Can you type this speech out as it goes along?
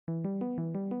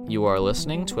You are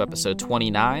listening to episode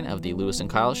 29 of the Lewis and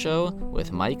Kyle Show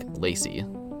with Mike Lacy.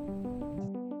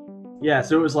 Yeah,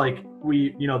 so it was like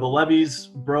the levees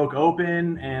broke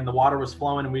open and the water was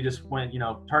flowing and we just went,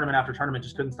 tournament after tournament,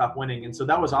 just couldn't stop winning. And so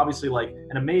that was obviously like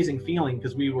an amazing feeling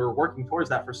because we were working towards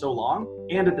that for so long.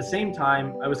 And at the same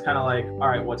time, I was kind of like, all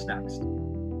right, what's next?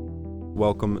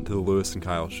 Welcome to the Lewis and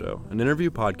Kyle Show, an interview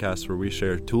podcast where we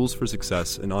share tools for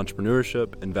success in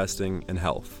entrepreneurship, investing, and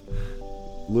health.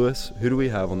 Lewis, who do we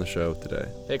have on the show today?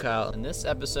 Hey Kyle, in this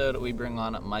episode we bring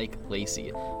on Mike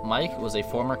Lacy. Mike was a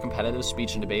former competitive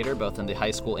speech and debater both in the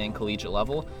high school and collegiate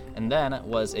level, and then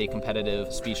was a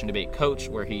competitive speech and debate coach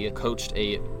where he coached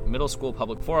a middle school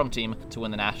public forum team to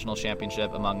win the national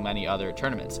championship among many other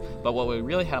tournaments. But what we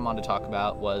really had him on to talk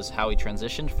about was how he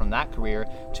transitioned from that career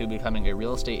to becoming a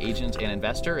real estate agent and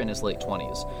investor in his late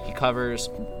 20s. He covers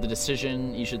the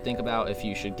decision you should think about if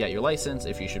you should get your license,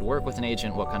 if you should work with an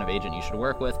agent, what kind of agent you should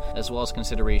work with, as well as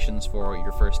considerations for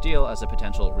your first deal as a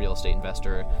potential real estate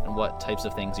investor and what types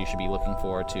of things you should be looking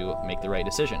for to make the right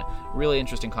decision. Really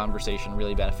interesting conversation,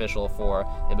 really beneficial for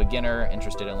a beginner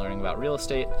interested in learning about real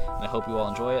estate, and I hope you all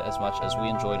enjoy it as much as we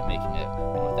enjoyed making it.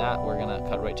 And with that, we're going to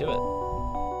cut right to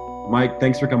it. Mike,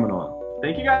 thanks for coming on.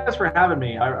 Thank you guys for having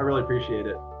me. I really appreciate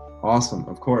it. Awesome,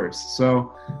 of course.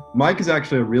 So Mike is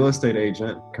actually a real estate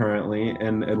agent currently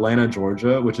in Atlanta,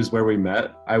 Georgia, which is where we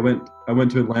met. I went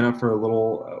to Atlanta for a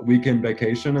little weekend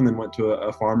vacation and then went to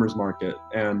a farmer's market.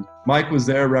 And Mike was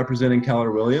there representing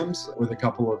Keller Williams with a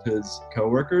couple of his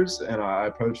coworkers, and I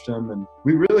approached him and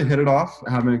we really hit it off,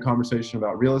 having a conversation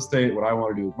about real estate, what I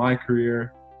want to do with my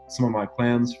career, some of my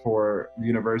plans for the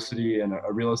university and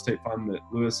a real estate fund that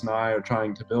Lewis and I are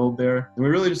trying to build there. And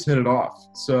we really just hit it off.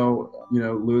 So,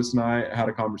 Lewis and I had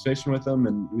a conversation with him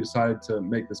and we decided to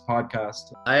make this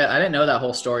podcast. I didn't know that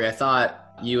whole story. I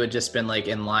thought you had just been like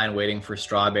in line waiting for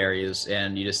strawberries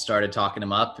and you just started talking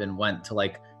him up and went to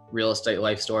like real estate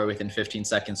life story within 15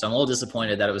 seconds. So I'm a little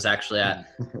disappointed that it was actually at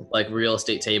like real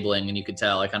estate tabling and you could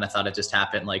tell. I kind of thought it just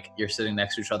happened like you're sitting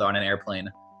next to each other on an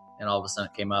airplane and all of a sudden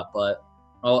it came up. But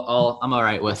I'm all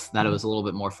right with that. It was a little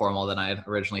bit more formal than I had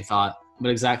originally thought.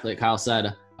 But exactly like Kyle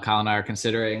said, Kyle and I are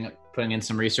considering putting in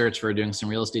some research for doing some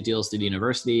real estate deals through the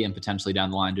university and potentially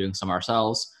down the line doing some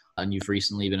ourselves. And you've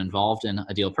recently been involved in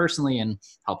a deal personally and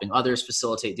helping others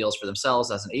facilitate deals for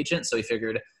themselves as an agent. So we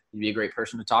figured you'd be a great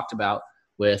person to talk about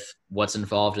with what's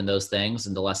involved in those things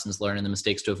and the lessons learned and the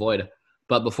mistakes to avoid.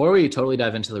 But before we totally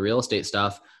dive into the real estate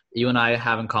stuff, you and I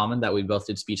have in common that we both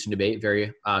did speech and debate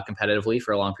very competitively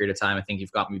for a long period of time. I think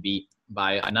you've got me beat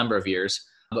by a number of years.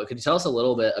 But could you tell us a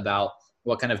little bit about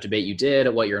what kind of debate you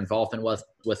did, what your involvement was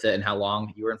with it, and how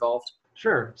long you were involved?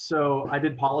 Sure. So I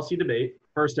did policy debate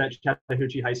first at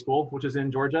Chattahoochee High School, which is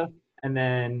in Georgia. And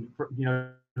then,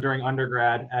 during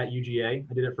undergrad at UGA,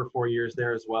 I did it for 4 years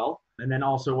there as well. And then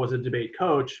also was a debate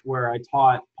coach where I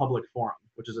taught public forum,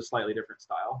 which is a slightly different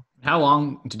style. How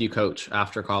long did you coach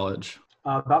after college?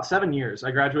 About 7 years.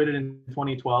 I graduated in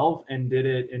 2012 and did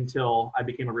it until I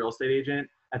became a real estate agent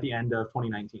at the end of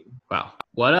 2019. Wow.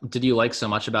 What did you like so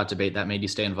much about debate that made you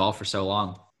stay involved for so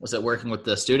long? Was it working with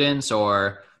the students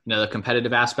or, the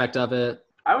competitive aspect of it?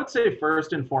 I would say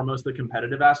first and foremost, the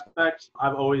competitive aspect.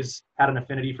 I've always had an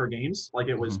affinity for games. Like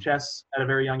it was chess at a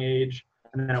very young age,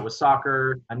 and then it was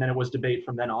soccer, and then it was debate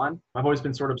from then on. I've always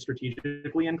been sort of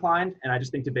strategically inclined, and I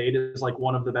just think debate is like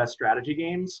one of the best strategy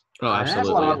games. Oh, absolutely. And it has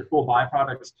a lot of other cool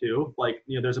byproducts too. Like,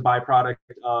 there's a byproduct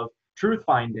of truth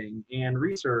finding and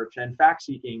research and fact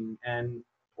seeking and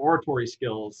oratory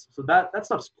skills. So that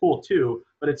stuff's cool too,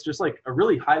 but it's just like a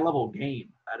really high level game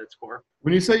at its core.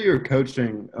 When you say you're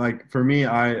coaching, like for me,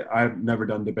 I've never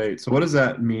done debate. So what does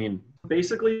that mean?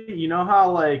 Basically, you know how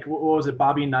like, what was it?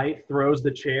 Bobby Knight throws the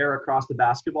chair across the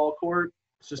basketball court.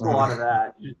 It's just a lot of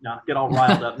that. Not get all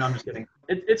riled up. No, I'm just kidding.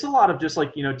 It's a lot of just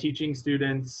like, teaching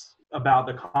students about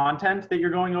the content that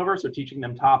you're going over. So teaching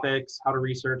them topics, how to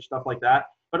research, stuff like that,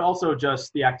 but also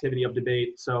just the activity of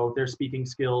debate. So their speaking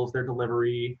skills, their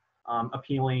delivery,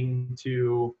 appealing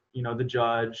to, the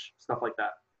judge, stuff like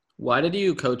that. Why did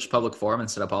you coach public forum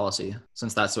instead of policy,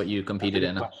 since that's what you competed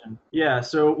in? Question. Yeah,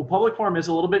 so public forum is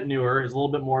a little bit newer, is a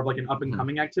little bit more of like an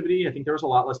up-and-coming activity. I think there was a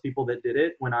lot less people that did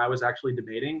it when I was actually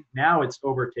debating. Now it's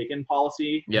overtaken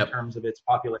policy in terms of its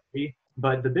popularity.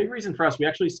 But the big reason for us, we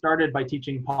actually started by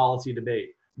teaching policy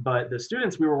debate. But the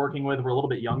students we were working with were a little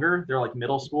bit younger. They're like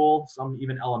middle school, some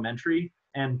even elementary.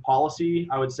 And policy,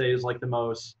 I would say, is like the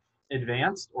most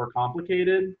advanced or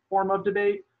complicated form of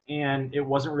debate. And it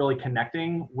wasn't really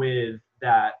connecting with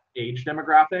that age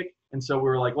demographic. And so we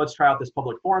were like, let's try out this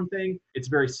public forum thing. It's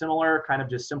very similar, kind of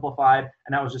just simplified.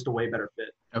 And that was just a way better fit.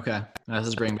 Okay. This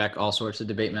is bringing back all sorts of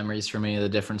debate memories for me, the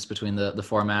difference between the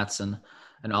formats. And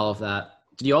and all of that.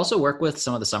 Did you also work with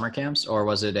some of the summer camps, or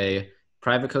was it a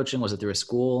private coaching? Was it through a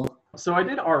school? So I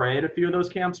did RA at a few of those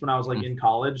camps when I was like in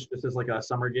college. This is like a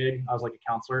summer gig. I was like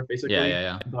a counselor basically.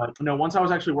 Yeah. But no, once I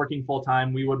was actually working full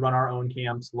time, we would run our own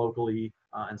camps locally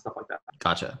and stuff like that.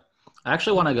 Gotcha. I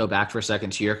actually want to go back for a second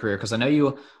to your career because I know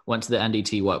you went to the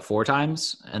NDT, 4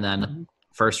 times, and then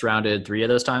first rounded 3 of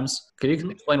those times. Could you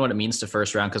explain what it means to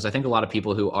first round? Because I think a lot of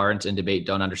people who aren't in debate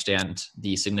don't understand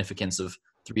the significance of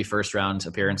 3 first round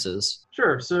appearances.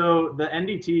 Sure. So the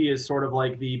NDT is sort of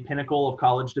like the pinnacle of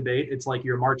college debate. It's like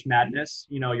your March Madness,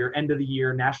 your end of the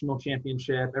year national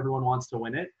championship. Everyone wants to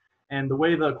win it. And the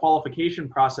way the qualification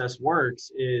process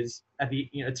works is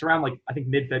it's around like, I think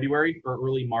mid-February or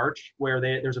early March, where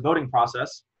there's a voting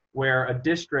process where a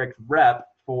district rep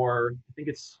for, I think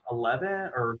it's 11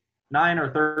 or 9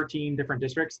 or 13 different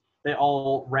districts, they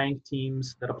all rank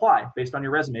teams that apply based on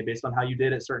your resume, based on how you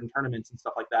did at certain tournaments and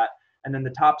stuff like that. And then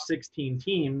the top 16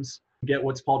 teams get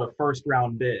what's called a first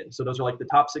round bid. So those are like the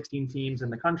top 16 teams in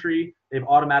the country. They've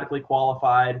automatically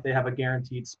qualified. They have a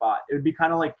guaranteed spot. It would be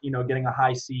kind of like, getting a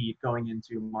high seed going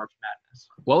into March Madness.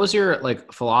 What was your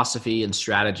philosophy and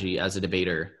strategy as a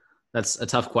debater? That's a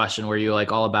tough question. Were you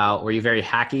were you very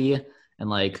hacky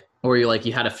and or were you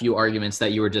you had a few arguments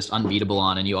that you were just unbeatable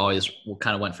on and you always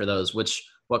kind of went for those?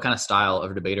 What kind of style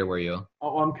of debater were you?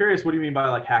 Oh, I'm curious. What do you mean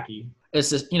by hacky? It's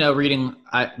just, reading,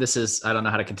 I don't know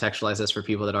how to contextualize this for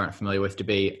people that aren't familiar with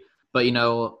debate, but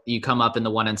you come up in the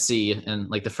 1NC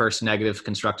and the first negative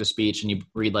constructive speech and you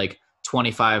read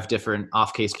 25 different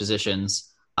off-case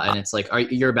positions. And it's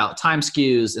you're about time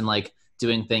skews and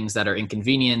doing things that are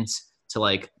inconvenient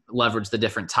to leverage the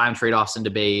different time trade-offs in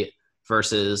debate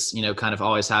versus, kind of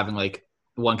always having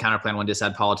one counterplan, one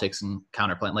dissad politics and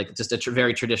counterplan, just a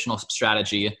very traditional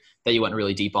strategy that you went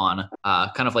really deep on,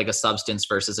 kind of like a substance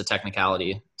versus a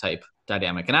technicality type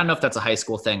dynamic. And I don't know if that's a high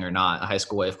school thing or not, a high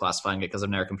school way of classifying it, because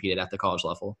I've never competed at the college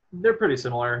level. They're pretty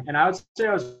similar. And I would say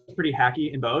I was pretty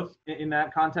hacky in both in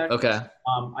that context. Okay.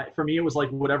 For me, it was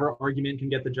whatever argument can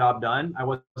get the job done. I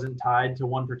wasn't tied to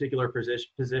one particular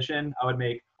position. I would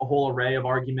make a whole array of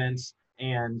arguments.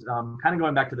 And kind of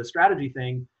going back to the strategy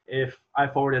thing, if I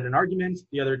forwarded an argument,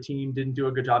 the other team didn't do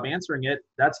a good job answering it,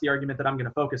 that's the argument that I'm going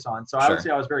to focus on. So I would say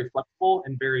I was very flexible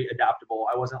and very adaptable.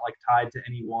 I wasn't tied to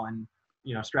any one,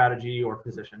 strategy or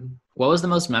position. What was the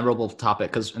most memorable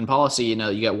topic? Because in policy,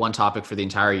 you get one topic for the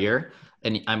entire year,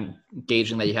 and I'm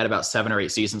gauging that you had about 7 or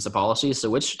 8 seasons of policy. So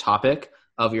which topic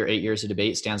of your 8 years of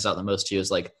debate stands out the most to you as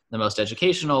the most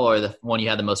educational or the one you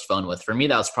had the most fun with? For me,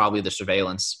 that was probably the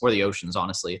surveillance or the oceans,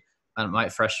 honestly. My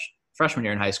freshman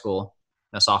year in high school,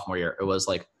 sophomore year, it was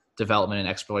development and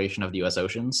exploration of the U.S.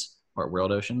 oceans or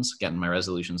world oceans, getting my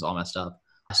resolutions all messed up.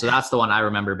 So that's the one I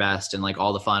remember best, and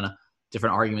all the fun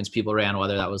different arguments people ran,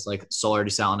 whether that was solar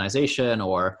desalinization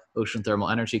or ocean thermal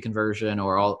energy conversion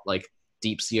or all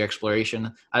deep sea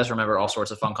exploration. I just remember all sorts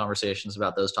of fun conversations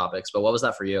about those topics. But what was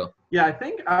that for you? Yeah, I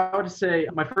think I would say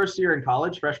my first year in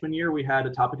college, freshman year, we had a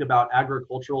topic about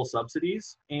agricultural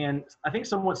subsidies. And I think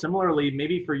somewhat similarly,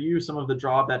 maybe for you, some of the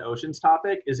draw of that oceans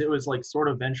topic is it was sort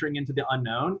of venturing into the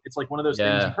unknown. It's one of those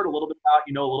things you've heard a little bit about,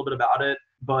 a little bit about it,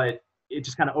 but it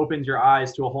just kind of opens your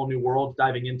eyes to a whole new world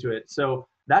diving into it. So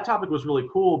that topic was really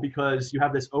cool because you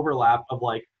have this overlap of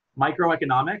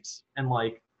microeconomics and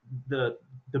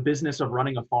the business of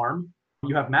running a farm.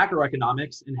 You have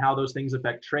macroeconomics and how those things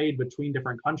affect trade between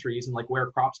different countries and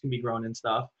where crops can be grown and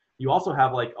stuff. You also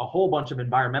have a whole bunch of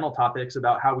environmental topics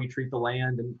about how we treat the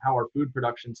land and how our food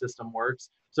production system works.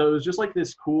 So it was just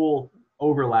this cool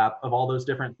overlap of all those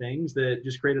different things that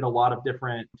just created a lot of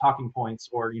different talking points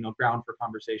or, ground for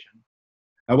conversation.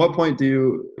 At what point do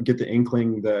you get the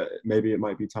inkling that maybe it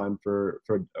might be time for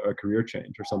a career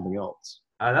change or something else?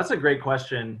 That's a great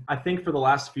question. I think for the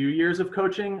last few years of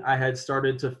coaching, I had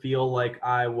started to feel like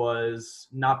I was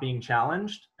not being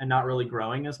challenged and not really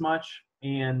growing as much.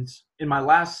 And in my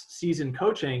last season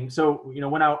coaching, so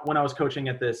when I was coaching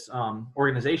at this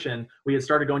organization, we had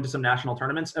started going to some national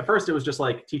tournaments. At first, it was just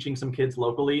teaching some kids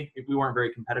locally. We weren't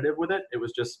very competitive with it. It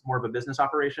was just more of a business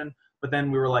operation. But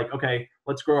then we were okay,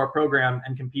 let's grow our program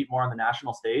and compete more on the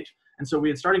national stage. And so we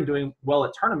had started doing well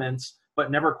at tournaments,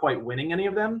 but never quite winning any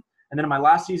of them. And then in my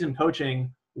last season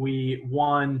coaching, we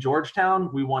won Georgetown,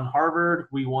 we won Harvard,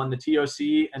 we won the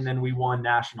TOC, and then we won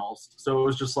nationals. So it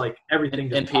was just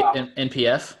everything. In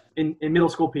PF? In middle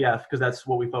school PF, because that's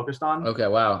what we focused on. Okay,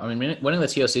 wow. I mean, winning the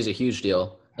TOC is a huge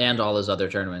deal, and all those other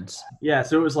tournaments. Yeah,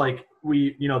 so it was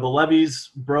we, the levees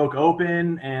broke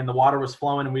open and the water was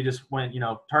flowing and we just went,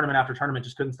 tournament after tournament,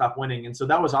 just couldn't stop winning. And so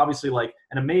that was obviously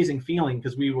an amazing feeling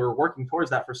because we were working towards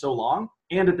that for so long.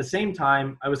 And at the same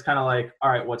time, I was kind of like,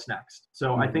 all right, what's next?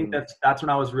 So I think that's when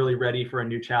I was really ready for a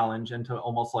new challenge and to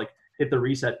almost like hit the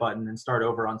reset button and start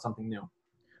over on something new.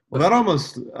 Well,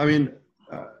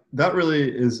 that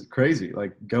really is crazy.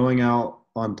 Like going out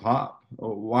on top.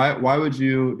 Why would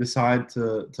you decide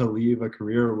to leave a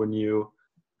career when you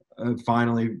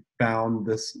finally found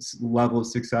this level of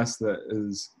success that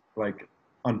is like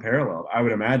unparalleled, I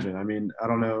would imagine? I mean, I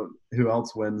don't know who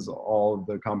else wins all of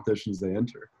the competitions they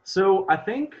enter. So I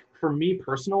think for me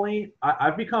personally,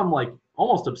 I've become like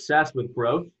almost obsessed with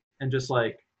growth and just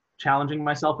like challenging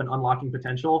myself and unlocking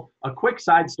potential. A quick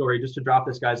side story, just to drop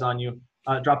this on you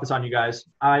guys.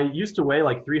 I used to weigh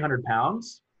like 300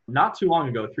 pounds not too long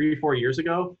ago, 3-4 years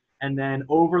ago. And then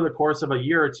over the course of a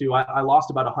year or two, I lost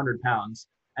about 100 pounds.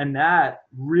 And that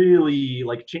really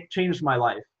like changed my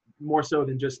life, more so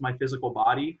than just my physical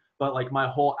body, but like my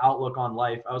whole outlook on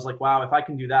life. I was like, wow, if I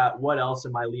can do that, what else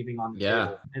am I leaving on the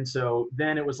table? And so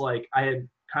then it was like I had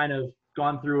kind of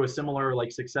gone through a similar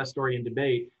like success story in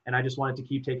debate, and I just wanted to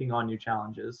keep taking on new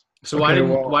challenges. So why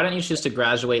didn't you choose to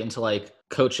graduate into like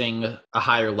coaching a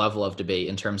higher level of debate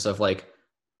in terms of like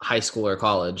high school or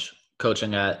college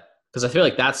coaching at, because I feel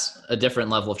like that's a different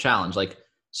level of challenge. Like,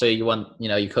 so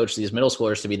you coach these middle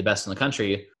schoolers to be the best in the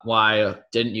country. Why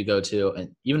didn't you go to,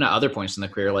 and even at other points in the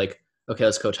career, like, okay,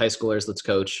 let's coach high schoolers, let's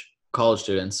coach college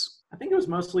students? I think it was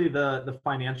mostly the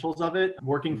financials of it.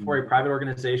 Working for a private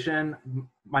organization,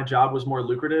 my job was more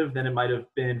lucrative than it might have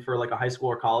been for like a high school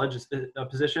or college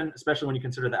position, especially when you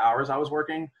consider the hours I was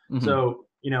working. So,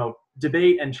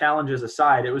 debate and challenges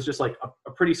aside, it was just like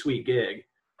a pretty sweet gig.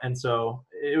 And so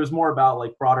it was more about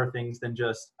like broader things than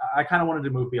just, I kind of wanted to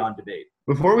move beyond debate.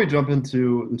 Before we jump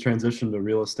into the transition to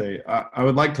real estate, I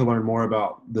would like to learn more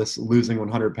about this losing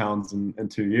 100 pounds in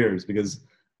 2 years, because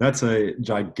that's a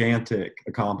gigantic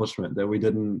accomplishment that we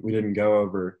didn't go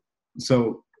over.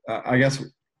 So I guess,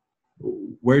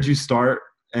 where'd you start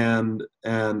and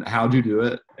how'd you do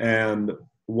it? And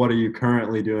what are you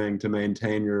currently doing to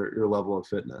maintain your level of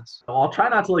fitness? I'll try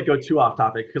not to like go too off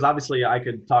topic, because obviously I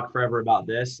could talk forever about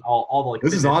this.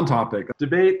 This is on topic.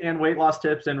 Debate and weight loss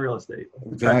tips and real estate.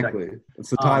 Exactly.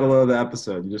 It's the title of the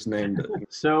episode. You just named it.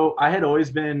 So I had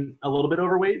always been a little bit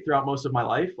overweight throughout most of my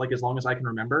life, like as long as I can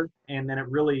remember. And then it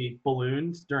really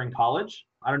ballooned during college.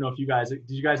 I don't know if did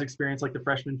you guys experience like the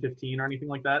freshman 15 or anything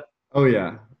like that? Oh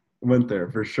yeah. Went there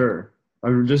for sure. I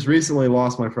just recently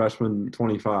lost my freshman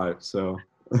 25, so.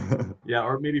 Yeah,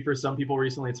 or maybe for some people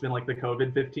recently it's been like the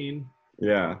COVID 15.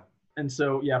 Yeah. And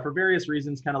so, yeah, for various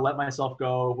reasons, kind of let myself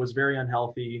go, was very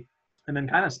unhealthy, and then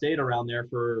kind of stayed around there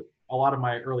for a lot of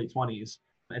my early 20s.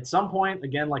 At some point,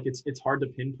 again, like it's hard to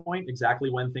pinpoint exactly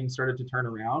when things started to turn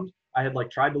around. I had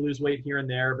like tried to lose weight here and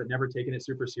there, but never taken it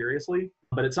super seriously.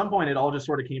 But at some point, it all just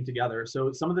sort of came together.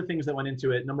 So some of the things that went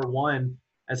into it, number one,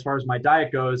 as far as my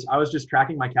diet goes, I was just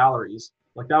tracking my calories.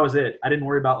 Like that was it. I didn't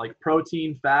worry about like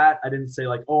protein, fat. I didn't say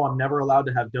like, oh, I'm never allowed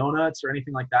to have donuts or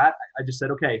anything like that. I just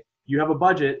said, okay, you have a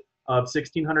budget of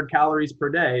 1,600 calories per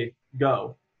day,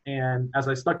 go. And as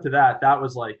I stuck to that, that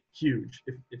was like huge.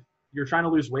 If you're trying to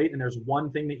lose weight and there's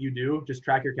one thing that you do, just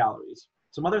track your calories.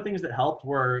 Some other things that helped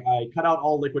were I cut out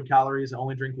all liquid calories and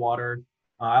only drink water.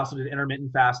 I also did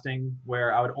intermittent fasting,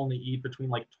 where I would only eat between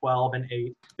like 12 and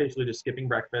 8, basically just skipping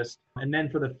breakfast. And then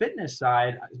for the fitness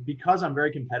side, because I'm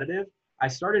very competitive, I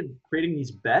started creating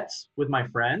these bets with my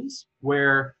friends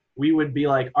where we would be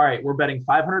like, all right, we're betting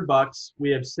 $500. We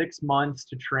have 6 months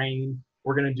to train.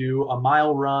 We're going to do a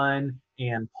mile run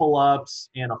and pull-ups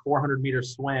and a 400-meter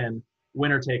swim,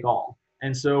 winner take all.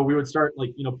 And so we would start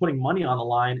like, putting money on the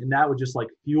line, and that would just like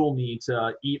fuel me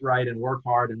to eat right and work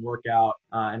hard and work out.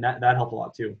 And that helped a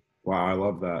lot too. Wow. I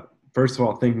love that. First of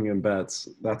all, thinking in bets,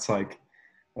 that's like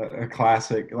a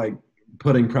classic, like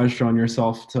putting pressure on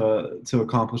yourself to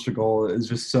accomplish a goal is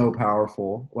just so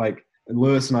powerful. Like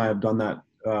Lewis and I have done that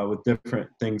with different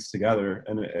things together.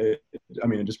 And it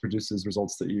just produces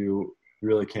results that you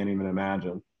really can't even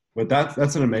imagine. But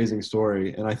that's an amazing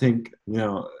story. And I think,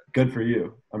 good for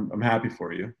you. I'm happy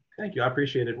for you. Thank you. I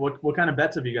appreciate it. What kind of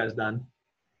bets have you guys done?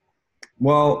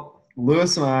 Well,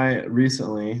 Lewis and I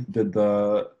recently did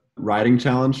the writing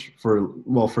challenge for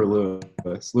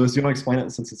Lewis. Lewis, you want to explain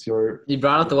it since it's your... You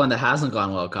brought up the one that hasn't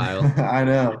gone well, Kyle. I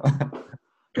know.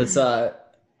 It's I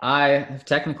have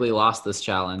technically lost this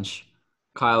challenge.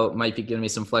 Kyle might be giving me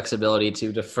some flexibility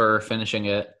to defer finishing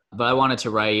it, but I wanted to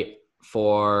write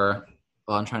for...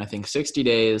 Well, I'm trying to think, 60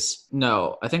 days.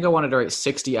 No, I think I wanted to write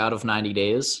 60 out of 90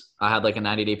 days. I had like a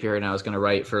 90-day period, and I was going to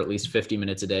write for at least 50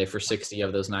 minutes a day for 60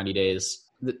 of those 90 days.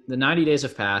 The 90 days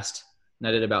have passed, and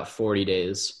I did about 40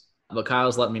 days. But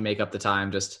Kyle's let me make up the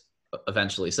time just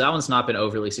eventually. So that one's not been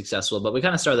overly successful, but we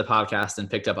kind of started the podcast and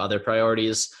picked up other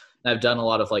priorities. And I've done a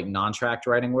lot of like non-tracked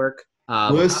writing work.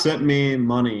 Lewis sent me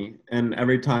money, and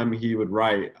every time he would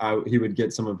write, he would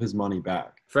get some of his money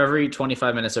back. For every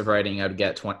 25 minutes of writing, I would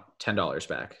get $10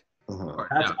 back. Uh-huh.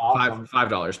 That's awesome.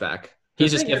 $5 back.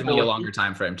 He's just giving me a longer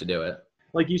time frame to do it.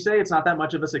 Like you say, it's not that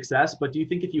much of a success, but do you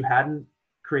think if you hadn't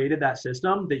created that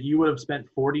system that you would have spent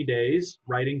 40 days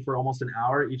writing for almost an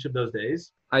hour each of those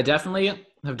days? I definitely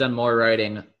have done more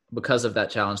writing because of that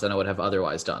challenge than I would have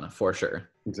otherwise done, for sure.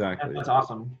 Exactly. That's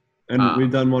awesome. And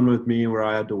we've done one with me where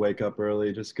I had to wake up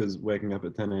early just because waking up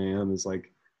at 10 a.m. is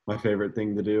like my favorite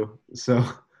thing to do. So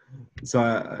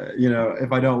I,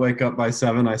 if I don't wake up by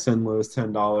 7, I send Lewis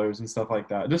 $10 and stuff like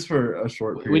that, just for a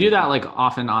short period. We do that like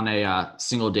often on a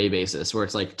single day basis where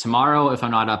it's like tomorrow, if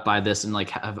I'm not up by this and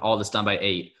like have all this done by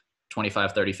 8,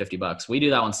 25, 30, $50. We do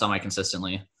that one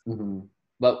semi-consistently. Mm-hmm.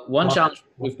 But one challenge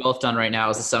we've both done right now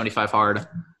is the 75 hard.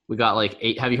 We got like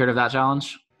 8. Have you heard of that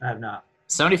challenge? I have not.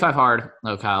 75 hard.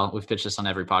 Oh, Kyle, we've pitched this on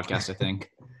every podcast, I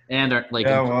think. And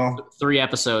in 3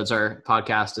 episodes, our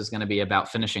podcast is going to be about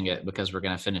finishing it because we're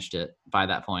going to finish it by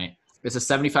that point. It's a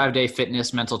 75-day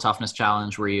fitness mental toughness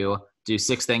challenge where you do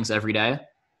 6 things every day.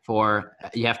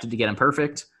 You have to get them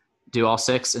perfect, do all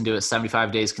 6 and do it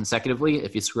 75 days consecutively.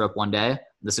 If you screw up one day,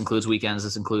 this includes weekends,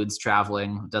 this includes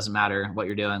traveling, doesn't matter what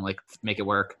you're doing, like make it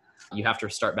work. You have to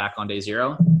start back on day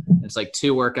 0. It's like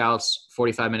 2 workouts,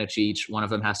 45 minutes each. One of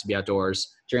them has to be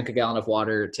outdoors. Drink a gallon of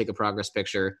water, take a progress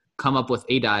picture, come up with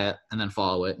a diet, and then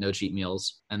follow it. No cheat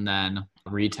meals. And then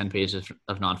read 10 pages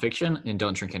of nonfiction and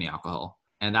don't drink any alcohol.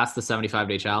 And that's the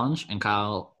 75-day challenge. And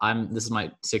Kyle, this is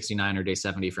my 69 or day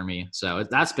 70 for me. So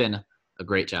that's been a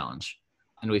great challenge.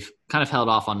 And we've kind of held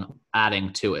off on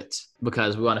adding to it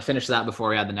because we want to finish that before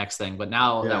we add the next thing. But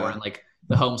now that we're in like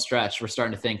the home stretch, we're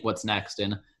starting to think what's next.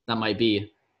 And that might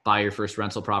be buy your first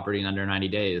rental property in under 90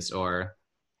 days, or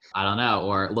I don't know,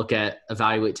 or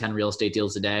evaluate 10 real estate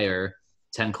deals a day, or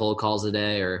 10 cold calls a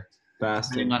day, or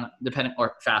fasting.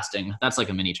 Or fasting. That's like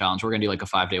a mini challenge. We're going to do like a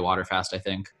 5-day water fast, I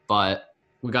think. But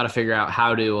we got to figure out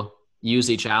how to use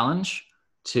a challenge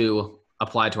to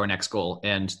apply to our next goal.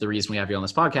 And the reason we have you on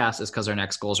this podcast is because our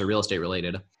next goals are real estate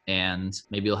related. And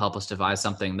maybe you'll help us devise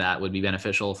something that would be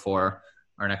beneficial for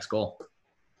our next goal.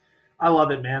 I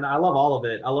love it, man. I love all of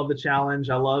it. I love the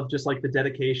challenge. I love just like the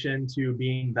dedication to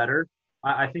being better.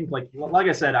 I think like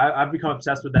I said, I've become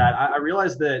obsessed with that. I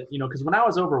realized that, because when I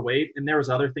was overweight and there was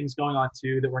other things going on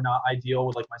too that were not ideal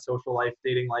with like my social life,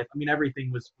 dating life. I mean,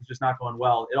 everything was just not going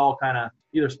well. It all kind of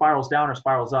either spirals down or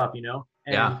spirals up,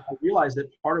 And I realized that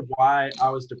part of why I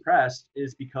was depressed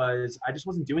is because I just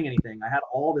wasn't doing anything. I had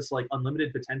all this like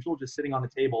unlimited potential just sitting on the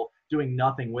table, doing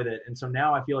nothing with it. And so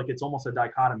now I feel like it's almost a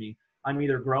dichotomy. I'm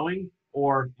either growing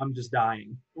or I'm just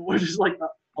dying, which is like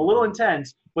a little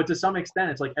intense, but to some extent,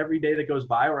 it's like every day that goes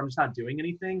by where I'm just not doing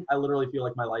anything, I literally feel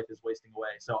like my life is wasting away.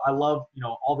 So I love,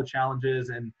 all the challenges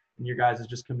and your guys'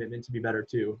 just commitment to be better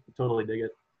too. I totally dig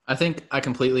it. I think I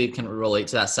completely can relate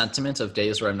to that sentiment of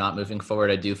days where I'm not moving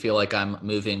forward. I do feel like I'm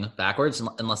moving backwards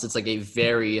unless it's like a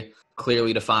very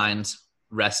clearly defined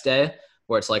rest day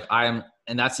where it's like and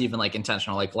that's even like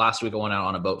intentional. Like last week I went out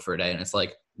on a boat for a day and it's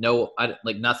like,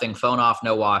 nothing, phone off,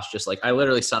 no wash. Just like, I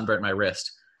literally sunburnt my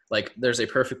wrist. Like there's a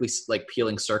perfectly like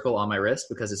peeling circle on my wrist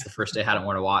because it's the first day I hadn't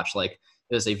worn a watch. Like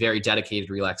it was a very dedicated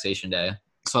relaxation day.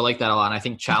 So I like that a lot. And I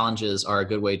think challenges are a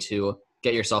good way to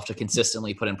get yourself to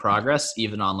consistently put in progress,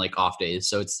 even on like off days.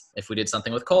 So if we did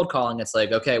something with cold calling, it's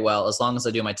like, okay, well, as long as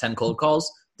I do my 10 cold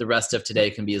calls, the rest of today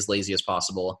can be as lazy as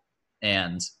possible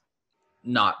and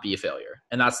not be a failure.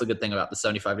 And that's the good thing about the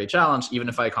 75-day challenge. Even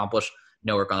if I accomplish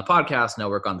no work on the podcast, no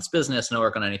work on this business, no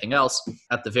work on anything else,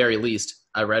 at the very least,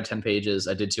 I read 10 pages,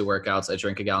 I did 2 workouts, I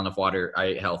drank a gallon of water, I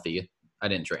ate healthy, I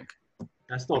didn't drink.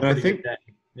 That's still a pretty good day.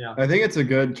 Yeah. I think it's a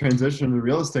good transition to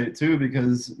real estate too,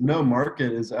 because no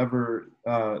market is ever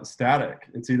static.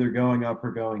 It's either going up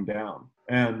or going down.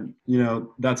 And,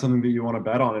 that's something that you want to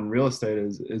bet on in real estate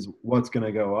is what's going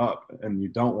to go up, and you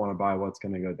don't want to buy what's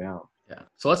going to go down. Yeah.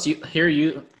 So let's hear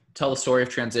you tell the story of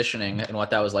transitioning and what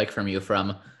that was like from you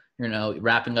from,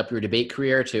 wrapping up your debate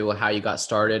career to how you got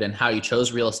started and how you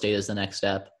chose real estate as the next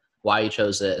step, why you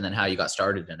chose it, and then how you got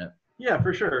started in it. Yeah,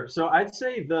 for sure. So I'd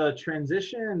say the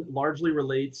transition largely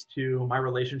relates to my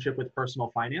relationship with personal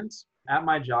finance. At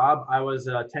my job, I was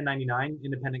a 1099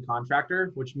 independent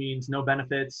contractor, which means no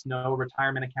benefits, no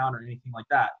retirement account or anything like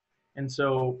that. And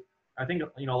so I think,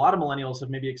 a lot of millennials have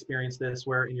maybe experienced this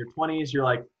where in your 20s, you're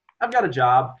like, I've got a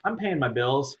job, I'm paying my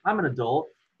bills, I'm an adult,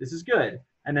 this is good.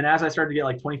 And then as I started to get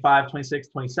like 25, 26,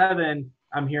 27,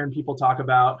 I'm hearing people talk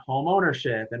about home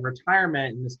ownership and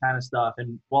retirement and this kind of stuff.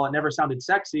 And while it never sounded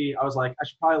sexy, I was like, I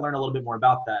should probably learn a little bit more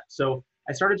about that. So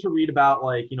I started to read about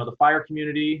like, the FIRE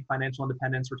community, financial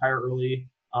independence, retire early,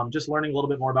 just learning a little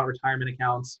bit more about retirement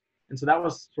accounts. And so that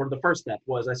was sort of the first step.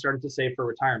 Was I started to save for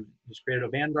retirement. Just created a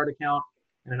Vanguard account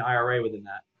and an IRA within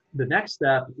that. The next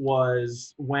step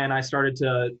was when I started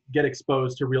to get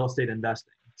exposed to real estate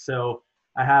investing. So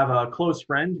I have a close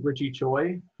friend, Richie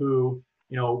Choi, who,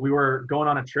 we were going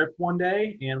on a trip one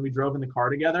day and we drove in the car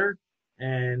together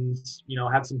and,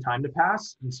 had some time to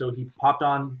pass. And so he popped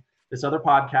on this other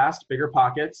podcast, Bigger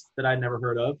Pockets, that I'd never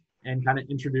heard of, and kind of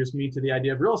introduced me to the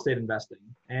idea of real estate investing.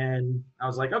 And I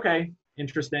was like, okay,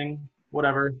 interesting,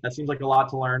 whatever. That seems like a lot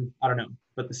to learn. I don't know.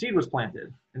 But the seed was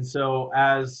planted. And so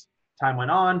as time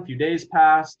went on, a few days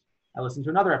passed, I listened to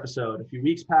another episode. A few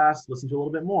weeks passed, listened to a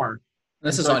little bit more.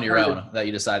 This is on your own that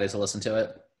you decided to listen to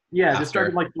it? Yeah, just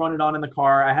started like throwing it on in the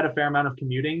car. I had a fair amount of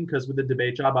commuting because with the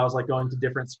debate job, I was like going to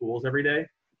different schools every day.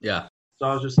 Yeah. So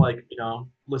I was just like,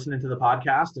 listening to the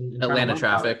podcast and Atlanta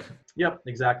traffic. Yep,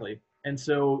 exactly. And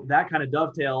so that kind of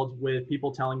dovetailed with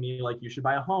people telling me like, you should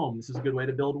buy a home. This is a good way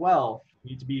to build wealth.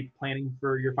 You need to be planning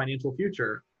for your financial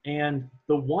future. And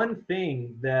the one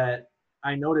thing that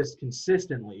I noticed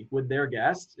consistently with their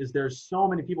guests is there's so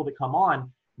many people that come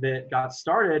on that got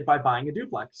started by buying a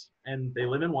duplex and they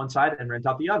live in one side and rent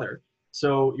out the other.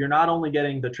 So you're not only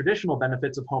getting the traditional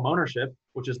benefits of home ownership,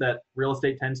 which is that real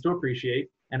estate tends to appreciate.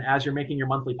 And as you're making your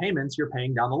monthly payments, you're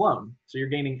paying down the loan. So you're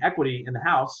gaining equity in the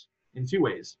house in two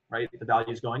ways, right? The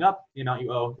value is going up, the amount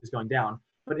you owe is going down.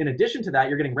 But in addition to that,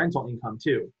 you're getting rental income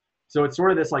too. So it's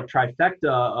sort of this like trifecta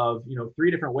of,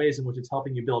 three different ways in which it's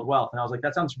helping you build wealth. And I was like,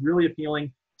 that sounds really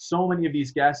appealing. So many of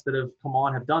these guests that have come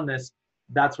on have done this.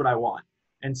 That's what I want.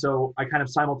 And so I kind of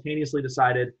simultaneously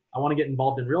decided I want to get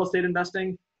involved in real estate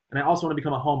investing, and I also want to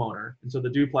become a homeowner. And so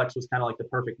the duplex was kind of like the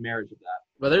perfect marriage of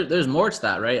that. Well, there's more to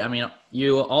that, right? I mean,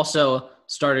 you also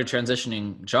started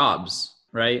transitioning jobs,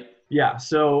 right? Yeah.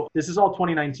 So this is all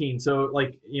 2019. So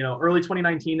like, early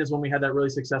 2019 is when we had that really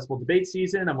successful debate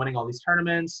season. I'm winning all these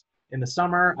tournaments. In the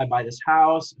summer, I buy this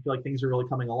house. I feel like things are really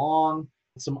coming along.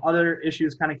 Some other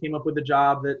issues kind of came up with the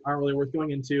job that aren't really worth going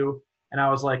into. And I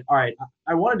was like, all right,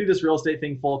 I want to do this real estate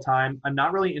thing full time. I'm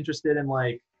not really interested in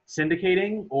like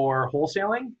syndicating or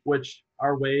wholesaling, which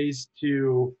are ways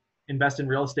to invest in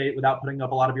real estate without putting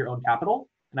up a lot of your own capital.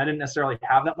 And I didn't necessarily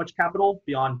have that much capital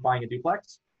beyond buying a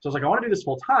duplex. So I was like, I want to do this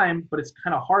full time, but it's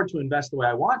kind of hard to invest the way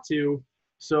I want to.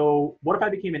 So what if I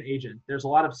became an agent? There's a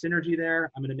lot of synergy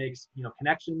there. I'm going to make,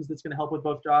 connections that's going to help with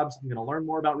both jobs. I'm going to learn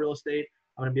more about real estate.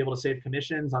 I'm going to be able to save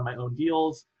commissions on my own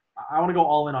deals. I want to go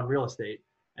all in on real estate.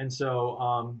 And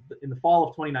so in the fall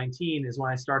of 2019 is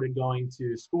when I started going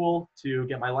to school to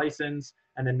get my license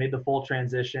and then made the full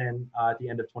transition at the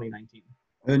end of 2019.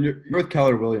 And you're with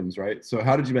Keller Williams, right? So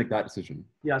how did you make that decision?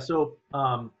 Yeah. So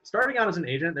starting out as an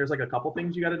agent, there's like a couple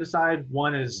things you got to decide.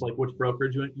 One is like which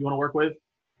brokerage you want to work with.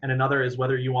 And another is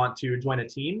whether you want to join a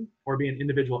team or be an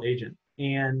individual agent.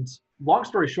 And long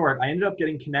story short, I ended up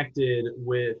getting connected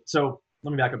with, so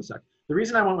let me back up a sec. The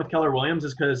reason I went with Keller Williams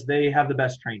is because they have the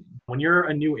best training. When you're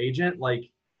a new agent, like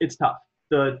it's tough.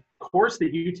 The course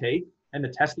that you take and the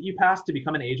test that you pass to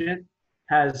become an agent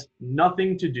has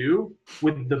nothing to do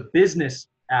with the business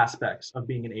aspects of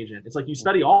being an agent. It's like you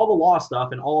study all the law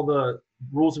stuff and all the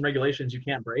rules and regulations you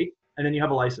can't break, and then you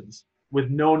have a license with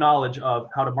no knowledge of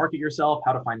how to market yourself,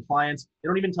 how to find clients. They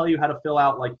don't even tell you how to fill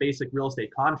out like basic real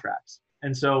estate contracts.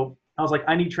 And so I was like,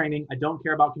 I need training. I don't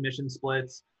care about commission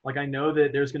splits. Like I know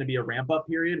that there's going to be a ramp up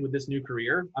period with this new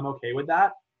career. I'm okay with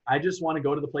that. I just want to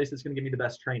go to the place that's going to give me the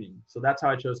best training. So that's how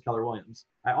I chose Keller Williams.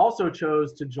 I also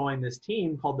chose to join this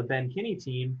team called the Ben Kinney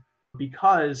team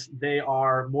because they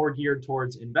are more geared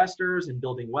towards investors and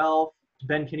building wealth.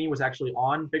 Ben Kinney was actually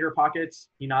on Bigger Pockets.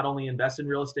 He not only invests in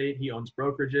real estate, he owns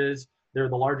brokerages. They're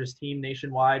the largest team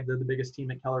nationwide. They're the biggest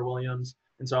team at Keller Williams.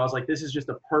 And so I was like, this is just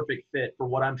a perfect fit for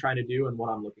what I'm trying to do and what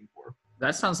I'm looking for.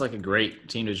 That sounds like a great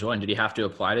team to join. Did you have to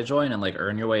apply to join and like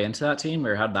earn your way into that team,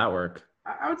 or how'd that work?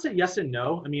 I would say yes and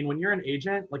no. I mean, when you're an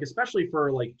agent, like especially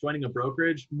for like joining a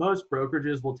brokerage, most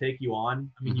brokerages will take you on.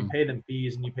 I mean, you pay them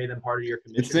fees and you pay them part of your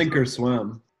commission. It's sink or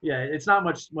swim. Yeah, it's not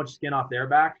much skin off their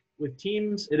back. With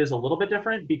teams, it is a little bit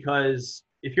different because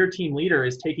if your team leader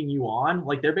is taking you on,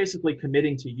 like they're basically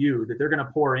committing to you that they're going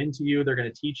to pour into you, they're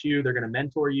going to teach you, they're going to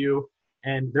mentor you,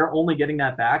 and they're only getting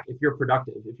that back if you're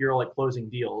productive, if you're like closing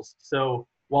deals. So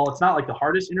while it's not like the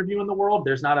hardest interview in the world,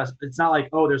 it's not like,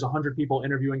 oh, there's 100 people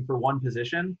interviewing for one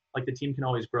position. Like the team can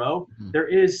always grow. There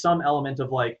is some element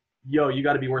of like, yo, you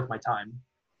got to be worth my time.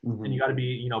 and you got to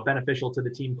be, beneficial to the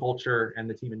team culture and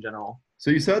the team in general.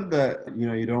 So you said that,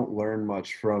 you don't learn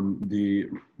much from the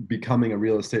becoming a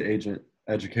real estate agent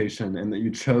education, and that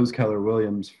you chose Keller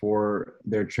Williams for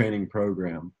their training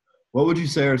program. What would you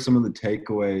say are some of the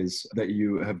takeaways that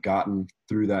you have gotten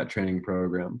through that training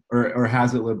program, or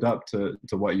has it lived up to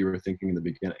what you were thinking in the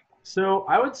beginning? So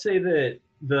I would say that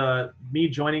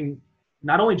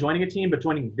not only joining a team, but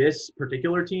joining this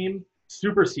particular team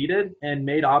superseded and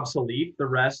made obsolete the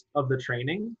rest of the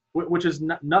training, which is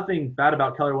nothing bad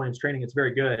about Keller Williams training. It's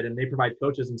very good, and they provide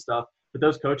coaches and stuff. But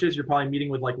those coaches, you're probably meeting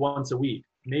with like once a week.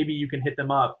 Maybe you can hit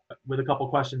them up with a couple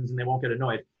questions and they won't get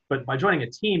annoyed. But by joining a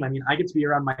team, I mean, I get to be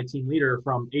around my team leader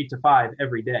from 8 to 5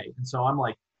 every day. And so I'm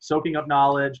like soaking up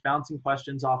knowledge, bouncing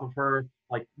questions off of her.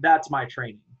 Like, that's my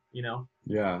training,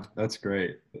 Yeah, that's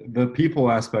great. The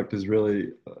people aspect is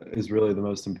really the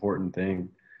most important thing.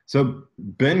 So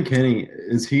Ben Kinney,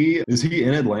 is he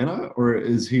in Atlanta, or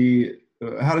is he?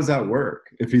 How does that work?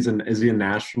 Is he a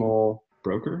national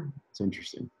broker? It's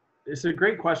interesting. It's a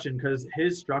great question because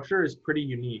his structure is pretty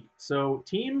unique. So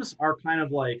teams are kind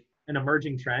of like an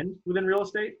emerging trend within real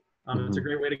estate. It's a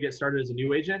great way to get started as a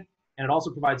new agent, and it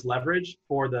also provides leverage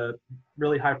for the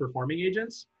really high performing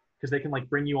agents because they can like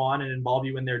bring you on and involve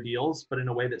you in their deals, but in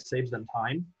a way that saves them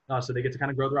time. So they get to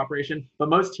kind of grow their operation. But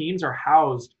most teams are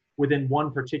housed within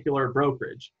one particular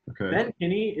brokerage. Okay. Ben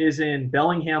Kinney is in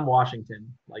Bellingham,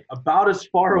 Washington, like about as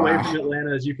far away from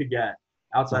Atlanta as you could get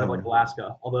outside of like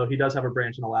Alaska, although he does have a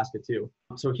branch in Alaska too.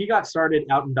 So he got started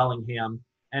out in Bellingham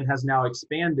and has now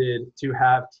expanded to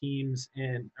have teams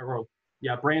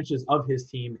branches of his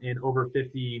team in over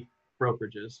 50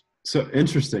 brokerages. So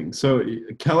interesting. So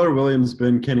Keller Williams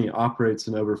Ben Kinney operates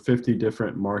in over 50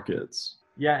 different markets.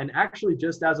 Yeah, and actually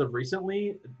just as of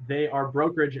recently, they are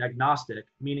brokerage agnostic,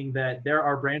 meaning that there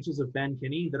are branches of Ben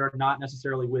Kinney that are not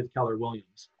necessarily with Keller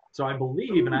Williams. So I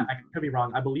believe, and I could be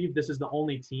wrong, I believe this is the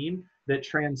only team that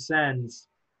transcends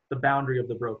the boundary of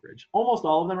the brokerage. Almost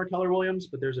all of them are Keller Williams,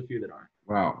 but there's a few that aren't.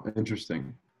 Wow,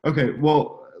 interesting. Okay,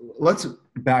 well, let's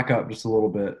back up just a little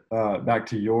bit, back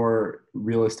to your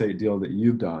real estate deal that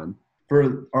you've done.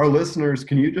 For our listeners,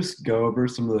 can you just go over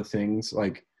some of the things,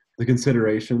 like the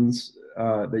considerations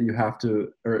that you have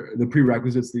to, or the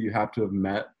prerequisites that you have to have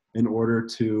met in order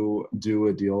to do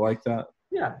a deal like that?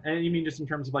 Yeah, and you mean just in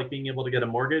terms of like being able to get a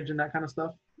mortgage and that kind of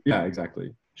stuff? Yeah,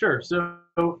 exactly. Sure. So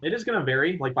it is going to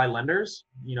vary like by lenders.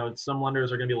 Some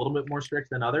lenders are going to be a little bit more strict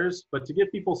than others, but to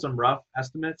give people some rough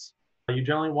estimates, you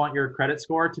generally want your credit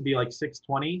score to be like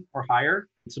 620 or higher.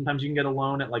 Sometimes you can get a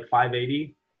loan at like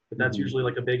 580, but that's usually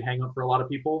like a big hang up for a lot of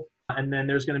people. And then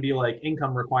there's going to be like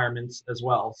income requirements as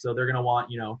well. So they're going to want,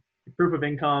 proof of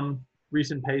income,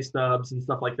 recent pay stubs and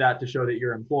stuff like that to show that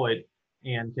you're employed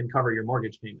and can cover your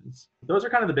mortgage payments. Those are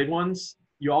kind of the big ones.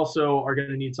 You also are going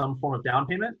to need some form of down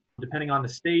payment. Depending on the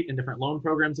state and different loan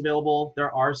programs available,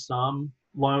 there are some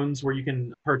loans where you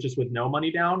can purchase with no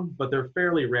money down, but they're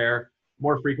fairly rare.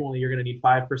 More frequently, you're going to need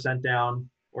 5% down,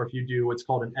 or if you do what's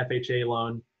called an FHA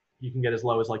loan, you can get as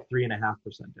low as like 3.5%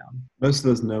 down. Most of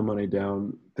those no money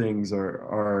down things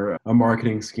are a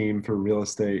marketing scheme for real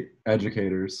estate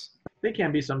educators. They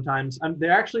can be sometimes.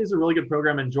 There actually is a really good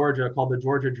program in Georgia called the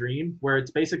Georgia Dream, where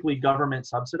it's basically government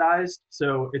subsidized.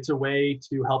 So it's a way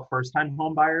to help first-time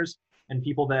home buyers and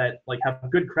people that like have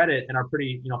good credit and are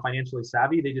pretty, financially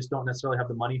savvy. They just don't necessarily have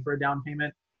the money for a down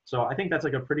payment. So I think that's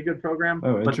like a pretty good program.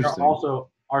 Oh, but there also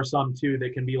are some too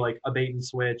that can be like a bait and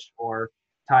switch or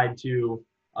tied to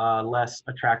less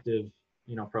attractive,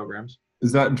 programs.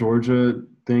 Is that Georgia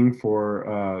thing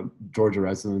for Georgia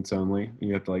residents only?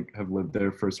 You have to like have lived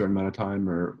there for a certain amount of time,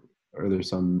 or are there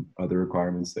some other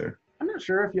requirements there? I'm not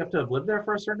sure if you have to have lived there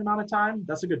for a certain amount of time.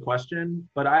 That's a good question.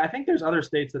 But I think there's other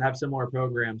states that have similar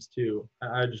programs too.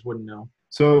 I just wouldn't know.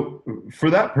 So for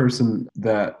that person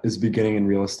that is beginning in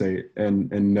real estate and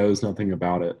knows nothing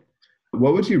about it,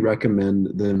 what would you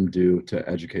recommend them do to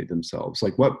educate themselves?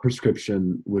 Like, what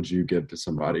prescription would you give to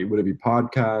somebody? Would it be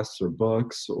podcasts or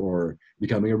books or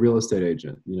becoming a real estate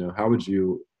agent? How would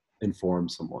you inform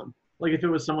someone? Like if it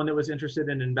was someone that was interested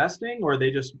in investing or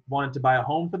they just wanted to buy a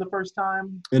home for the first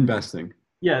time? Investing.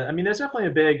 Yeah, I mean, there's definitely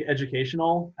a big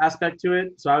educational aspect to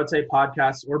it. So I would say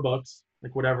podcasts or books,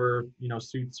 like whatever,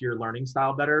 suits your learning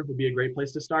style better would be a great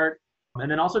place to start. And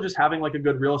then also just having like a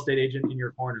good real estate agent in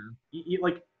your corner.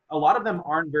 Like a lot of them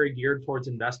aren't very geared towards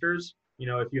investors.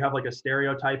 If you have like a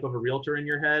stereotype of a realtor in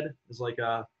your head, is like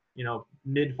a,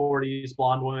 mid-40s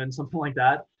blonde woman, something like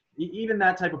that. Even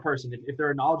that type of person, if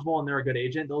they're knowledgeable and they're a good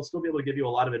agent, they'll still be able to give you a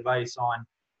lot of advice on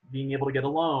being able to get a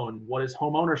loan. What is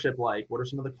home ownership like? What are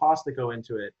some of the costs that go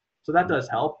into it? So that does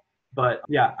help. But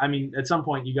yeah, I mean, at some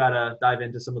point you got to dive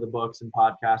into some of the books and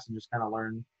podcasts and just kind of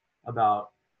learn about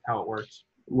how it works.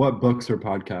 What books or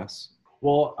podcasts?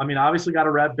 Well, I mean, I obviously got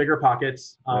to read Bigger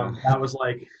Pockets. That was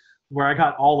like where I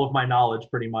got all of my knowledge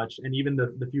pretty much. And even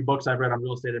the few books I've read on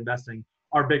real estate investing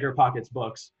are Bigger Pockets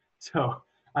books. So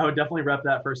I would definitely rep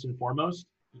that first and foremost.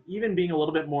 Even being a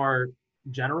little bit more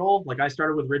general, like I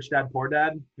started with Rich Dad Poor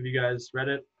Dad. Have you guys read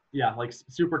it? Yeah, like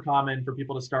super common for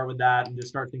people to start with that and just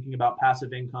start thinking about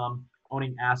passive income,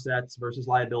 owning assets versus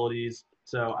liabilities.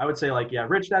 So I would say like, yeah,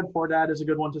 Rich Dad Poor Dad is a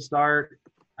good one to start.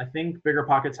 I think Bigger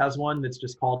Pockets has one that's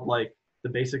just called like The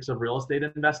Basics of Real Estate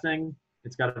Investing.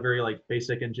 It's got a very like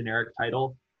basic and generic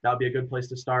title. That would be a good place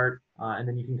to start. And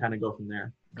then you can kind of go from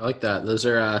there. I like that. Those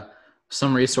are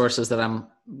some resources that I'm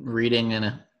reading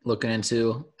and looking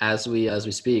into as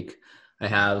we speak. I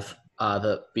have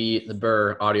the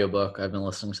Burr audiobook. I've been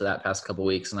listening to that past couple of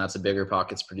weeks, and that's a Bigger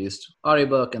Pockets produced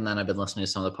audiobook. And then I've been listening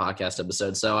to some of the podcast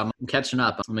episodes. So I'm catching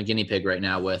up. I'm a guinea pig right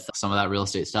now with some of that real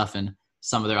estate stuff, and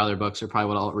some of their other books are probably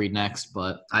what I'll read next.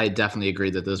 But I definitely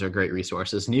agree that those are great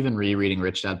resources. And even rereading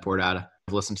Rich Dad Poor Dad,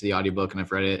 I've listened to the audiobook and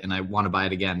I've read it, and I want to buy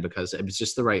it again because it's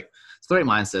just the right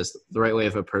mindset, it's the right way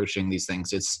of approaching these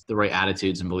things. It's the right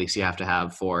attitudes and beliefs you have to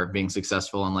have for being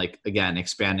successful and, like, again,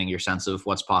 expanding your sense of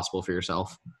what's possible for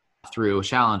yourself through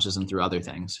challenges and through other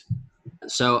things.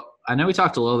 So I know we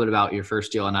talked a little bit about your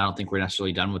first deal, and I don't think we're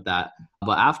necessarily done with that.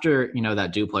 But after,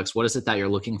 that duplex, what is it that you're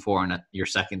looking for in your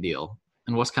second deal?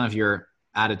 And what's kind of your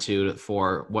attitude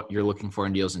for what you're looking for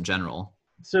in deals in general?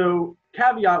 So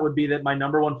caveat would be that my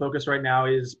number one focus right now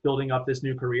is building up this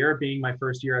new career, being my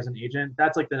first year as an agent.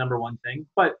 That's like the number one thing.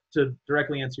 But to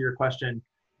directly answer your question,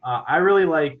 I really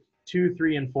like 2,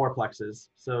 3, and 4 plexes.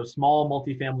 So small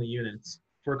multifamily units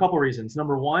for a couple reasons.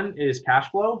 Number one is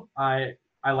cash flow. I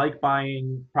like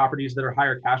buying properties that are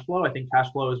higher cash flow. I think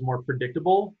cash flow is more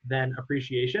predictable than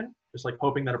appreciation, just like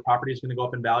hoping that a property is going to go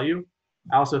up in value.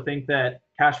 I also think that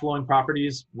cash flowing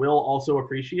properties will also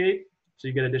appreciate, so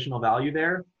you get additional value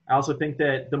there. I also think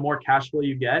that the more cash flow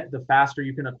you get, the faster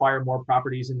you can acquire more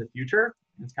properties in the future.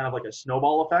 It's kind of like a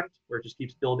snowball effect where it just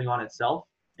keeps building on itself.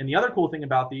 And the other cool thing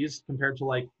about these compared to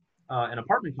like an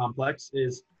apartment complex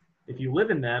is if you live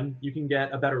in them, you can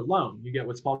get a better loan. You get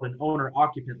what's called an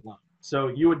owner-occupant loan. So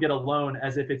you would get a loan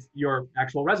as if it's your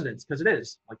actual residence, because it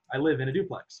is. Like, I live in a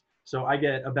duplex. So I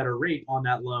get a better rate on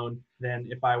that loan than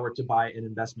if I were to buy an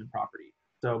investment property.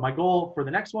 So my goal for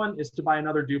the next one is to buy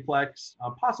another duplex,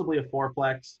 possibly a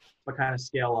 4-plex, but kind of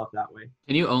scale up that way.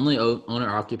 Can you only own or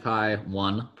occupy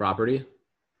one property?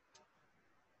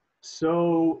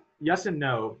 So yes and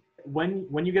no.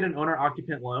 When you get an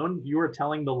owner-occupant loan, you are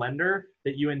telling the lender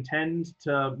that you intend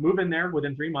to move in there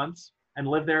within 3 months and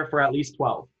live there for at least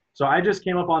 12. So I just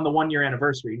came up on the 1-year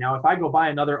anniversary. Now, if I go buy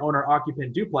another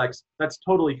owner-occupant duplex, that's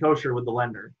totally kosher with the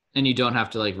lender. And you don't have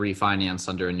to like refinance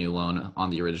under a new loan on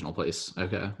the original place.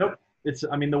 Okay. Nope.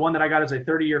 The one that I got is a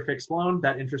 30-year fixed loan.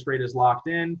 That interest rate is locked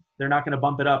in. They're not going to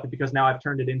bump it up because now I've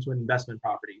turned it into an investment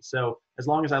property. So as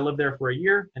long as I live there for a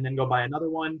year and then go buy another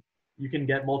one, you can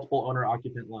get multiple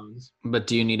owner-occupant loans. But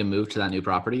do you need to move to that new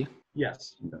property?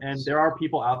 Yes. And there are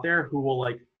people out there who will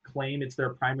like claim it's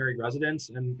their primary residence,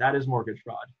 and that is mortgage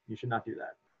fraud. You should not do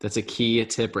that. That's a key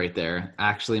tip right there.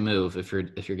 Actually move if you're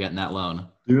getting that loan.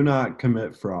 Do not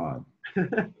commit fraud.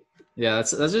 Yeah,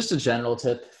 that's just a general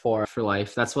tip for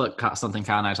life. That's what something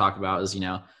Kyle and I talk about is,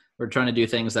 we're trying to do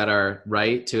things that are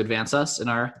right to advance us in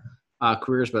our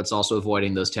careers, but it's also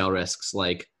avoiding those tail risks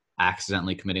like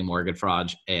accidentally committing mortgage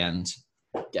fraud and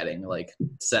getting like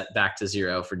set back to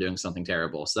zero for doing something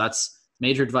terrible. So that's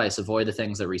major advice. Avoid the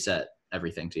things that reset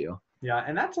everything to you. Yeah.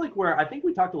 And that's like where I think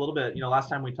we talked a little bit, last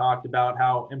time we talked about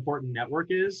how important network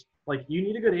is. Like, you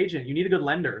need a good agent, you need a good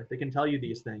lender that can tell you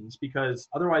these things, because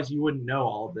otherwise you wouldn't know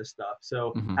all of this stuff.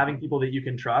 So having people that you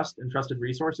can trust and trusted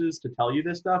resources to tell you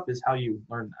this stuff is how you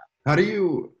learn that. How do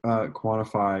you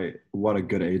quantify what a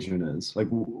good agent is? Like,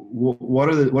 what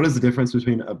is the difference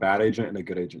between a bad agent and a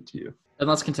good agent to you? And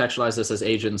let's contextualize this as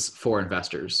agents for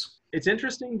investors. It's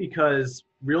interesting because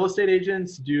real estate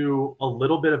agents do a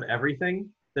little bit of everything.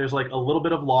 There's like a little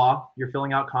bit of law. You're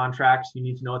filling out contracts. You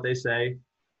need to know what they say.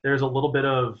 There's a little bit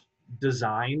of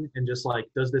design and just like,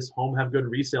 does this home have good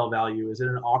resale value? Is it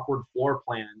an awkward floor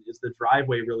plan? Is the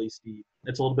driveway really steep?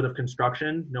 It's a little bit of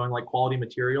construction, knowing like quality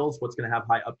materials, what's going to have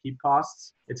high upkeep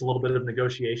costs. It's a little bit of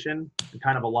negotiation, and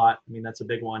kind of a lot. I mean, that's a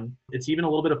big one. It's even a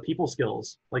little bit of people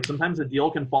skills. Like, sometimes the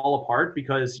deal can fall apart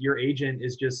because your agent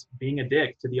is just being a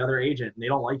dick to the other agent and they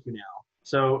don't like you now.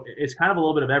 So it's kind of a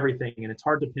little bit of everything, and it's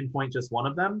hard to pinpoint just one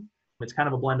of them. It's kind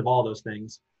of a blend of all those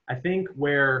things. I think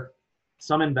where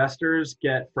some investors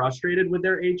get frustrated with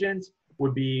their agent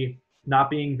would be not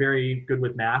being very good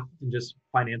with math and just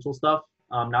financial stuff,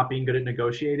 not being good at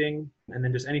negotiating, and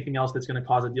then just anything else that's going to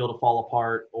cause a deal to fall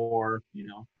apart, or,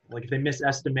 like if they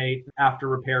misestimate after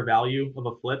repair value of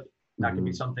a flip, that could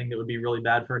be something that would be really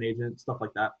bad for an agent, stuff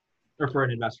like that, or for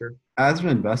an investor. As an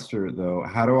investor, though,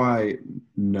 how do I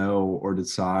know or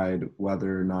decide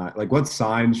whether or not, like, what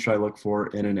signs should I look for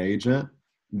in an agent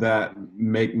that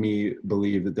make me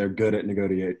believe that they're good at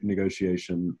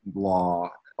negotiation, law,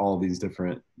 all these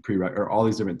different or all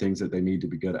these different things that they need to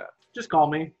be good at? Just call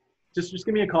me. Just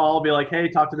give me a call. Be like, hey,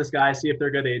 talk to this guy, see if they're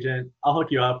a good agent. I'll hook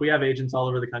you up. We have agents all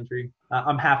over the country.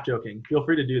 I'm half joking. Feel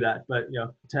free to do that. But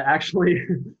to actually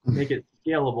make it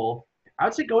scalable, I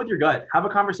would say go with your gut. Have a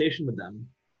conversation with them.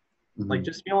 Like,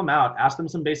 just feel them out. Ask them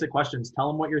some basic questions. Tell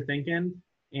them what you're thinking,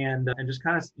 and just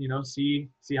kind of see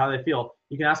how they feel.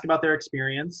 You can ask about their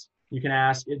experience. You can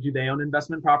ask, do they own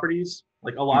investment properties?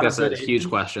 Like a lot of that's a huge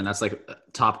question. That's like a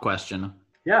top question.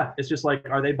 Yeah, it's just like,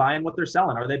 are they buying what they're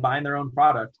selling? Are they buying their own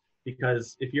product?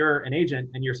 Because if you're an agent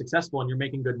and you're successful and you're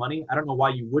making good money, I don't know why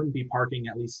you wouldn't be parking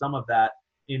at least some of that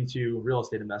into real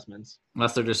estate investments.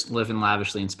 Unless they're just living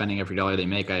lavishly and spending every dollar they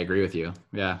make. I agree with you.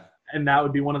 Yeah. And that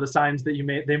would be one of the signs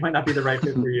that they might not be the right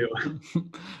fit for you.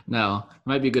 No, it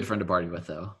might be a good friend to party with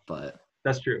though, but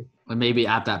that's true. But maybe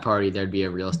at that party, there'd be a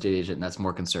real estate agent that's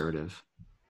more conservative.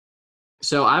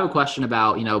 So I have a question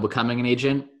about, becoming an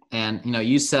agent. And,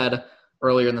 you said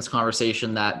earlier in this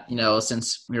conversation that,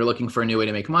 since you're looking for a new way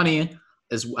to make money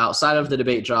is outside of the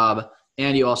debate job,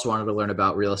 and you also wanted to learn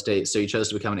about real estate. So you chose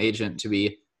to become an agent to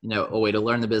be, a way to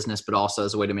learn the business, but also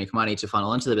as a way to make money to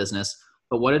funnel into the business.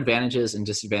 But what advantages and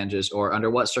disadvantages, or under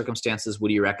what circumstances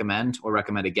would you recommend or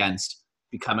recommend against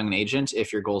becoming an agent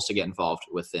if your goal is to get involved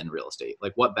within real estate?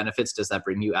 Like, what benefits does that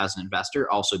bring you as an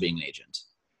investor, also being an agent?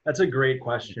 That's a great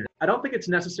question. I don't think it's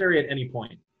necessary at any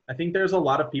point. I think there's a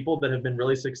lot of people that have been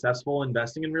really successful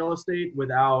investing in real estate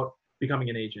without becoming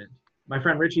an agent. My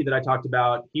friend Richie that I talked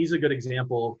about, he's a good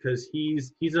example because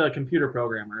he's a computer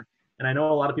programmer. And I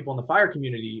know a lot of people in the fire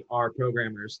community are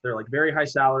programmers. They're like very high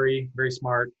salary, very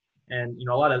smart. And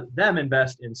a lot of them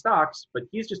invest in stocks, but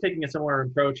he's just taking a similar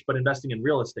approach, but investing in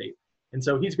real estate. And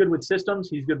so he's good with systems.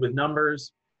 He's good with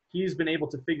numbers. He's been able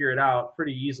to figure it out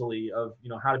pretty easily of,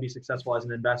 how to be successful as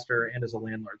an investor and as a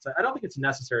landlord. So I don't think it's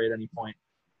necessary at any point.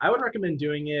 I would recommend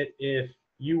doing it if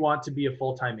you want to be a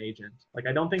full-time agent. Like,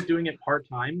 I don't think doing it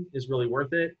part-time is really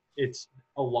worth it. It's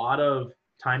a lot of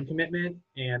time commitment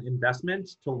and investment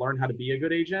to learn how to be a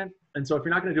good agent. And so if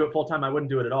you're not going to do it full-time, I wouldn't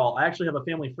do it at all. I actually have a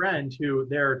family friend who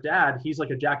their dad, he's like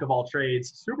a jack of all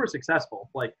trades, super successful,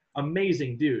 like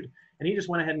amazing dude. And he just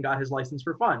went ahead and got his license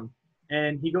for fun.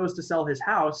 And he goes to sell his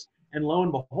house, and lo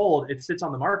and behold, it sits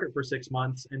on the market for 6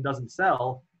 months and doesn't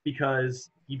sell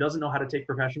because he doesn't know how to take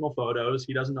professional photos.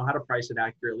 He doesn't know how to price it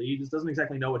accurately. He just doesn't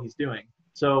exactly know what he's doing.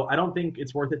 So I don't think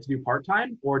it's worth it to do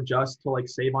part-time or just to like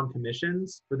save on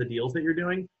commissions for the deals that you're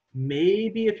doing.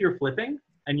 Maybe if you're flipping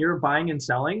and you're buying and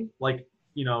selling like,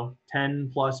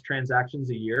 10 plus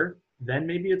transactions a year, then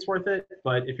maybe it's worth it.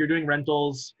 But if you're doing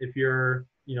rentals, if you're,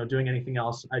 doing anything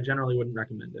else, I generally wouldn't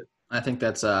recommend it. I think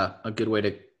that's a good way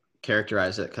to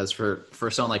characterize it. Because for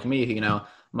someone like me, who,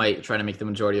 might try to make the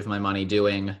majority of my money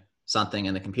doing something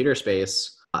in the computer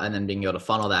space and then being able to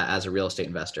funnel that as a real estate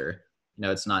investor,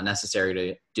 it's not necessary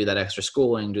to do that extra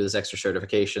schooling, do those extra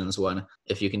certifications when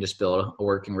if you can just build a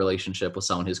working relationship with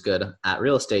someone who's good at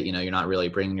real estate, you're not really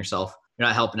bringing yourself, you're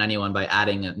not helping anyone by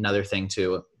adding another thing to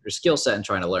your skill set and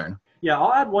trying to learn. Yeah,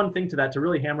 I'll add one thing to that to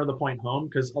really hammer the point home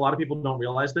because a lot of people don't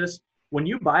realize this. When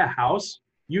you buy a house,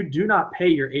 you do not pay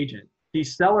your agent. The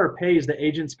seller pays the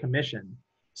agent's commission.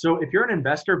 So if you're an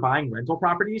investor buying rental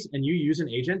properties and you use an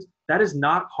agent, that is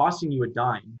not costing you a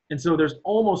dime. And so there's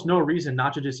almost no reason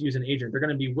not to just use an agent. They're going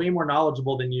to be way more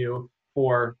knowledgeable than you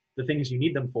for the things you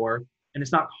need them for, and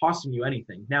it's not costing you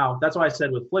anything. Now, that's why I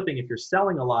said with flipping, if you're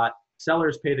selling a lot,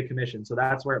 sellers pay the commission. So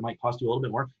that's where it might cost you a little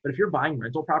bit more. But if you're buying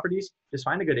rental properties, just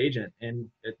find a good agent and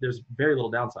there's very little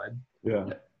downside.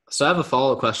 Yeah. So I have a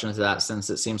follow-up question to that, since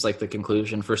it seems like the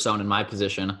conclusion for someone in my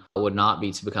position would not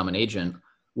be to become an agent.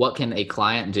 What can a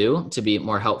client do to be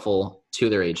more helpful to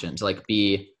their agent,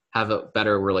 to have a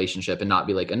better relationship and not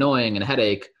be like annoying and a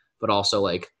headache, but also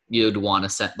like you'd want to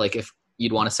send, like if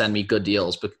you'd want to send me good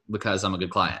deals because I'm a good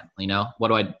client, what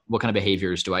kind of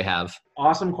behaviors do I have?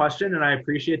 Awesome question. And I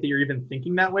appreciate that you're even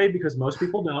thinking that way because most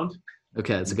people don't.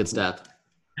 Okay. That's a good step.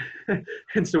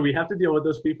 And so we have to deal with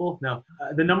those people. No,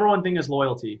 the number one thing is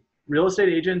loyalty. Real estate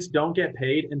agents don't get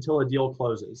paid until a deal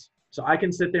closes. So I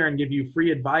can sit there and give you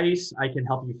free advice. I can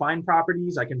help you find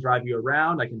properties. I can drive you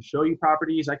around. I can show you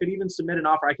properties. I could even submit an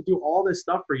offer. I could do all this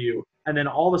stuff for you. And then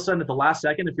all of a sudden at the last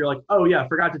second, if you're like, oh yeah, I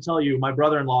forgot to tell you, my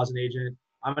brother-in-law is an agent,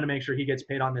 I'm going to make sure he gets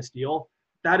paid on this deal.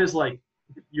 That is like,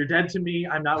 you're dead to me.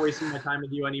 I'm not wasting my time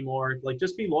with you anymore. Like,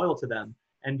 just be loyal to them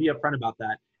and be upfront about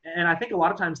that. And I think a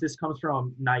lot of times this comes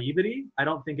from naivety. I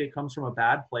don't think it comes from a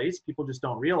bad place. People just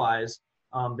don't realize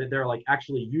that they're like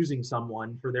actually using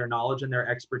someone for their knowledge and their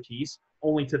expertise,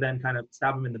 only to then kind of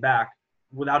stab them in the back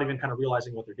without even kind of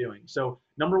realizing what they're doing. So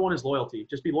number one is loyalty.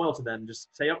 Just be loyal to them.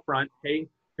 Just say up front, hey,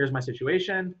 here's my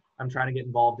situation. I'm trying to get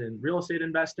involved in real estate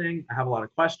investing. I have a lot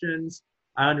of questions.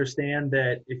 I understand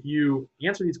that if you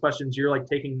answer these questions, you're like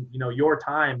taking, your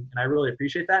time, and I really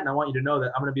appreciate that. And I want you to know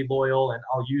that I'm going to be loyal and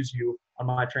I'll use you on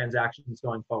my transactions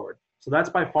going forward. So that's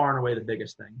by far and away the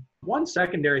biggest thing. One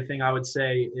secondary thing I would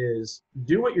say is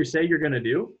do what you say you're going to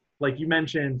do. Like you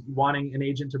mentioned, wanting an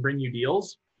agent to bring you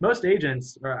deals. Most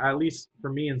agents, or at least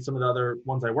for me and some of the other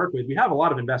ones I work with, we have a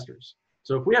lot of investors.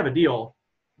 So if we have a deal,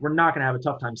 we're not going to have a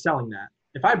tough time selling that.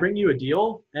 If I bring you a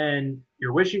deal and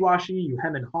you're wishy-washy, you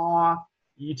hem and haw,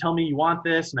 you tell me you want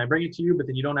this and I bring it to you, but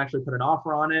then you don't actually put an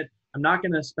offer on it, I'm not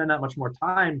going to spend that much more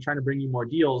time trying to bring you more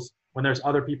deals when there's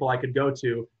other people I could go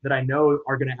to that I know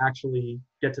are going to actually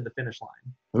get to the finish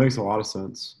line. That makes a lot of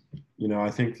sense. I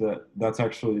think that's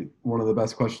actually one of the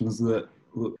best questions that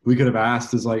we could have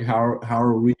asked is like, how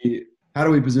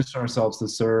do we position ourselves to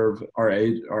serve our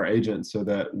agents so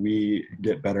that we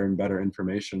get better and better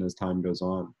information as time goes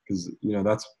on? Because,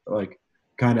 that's like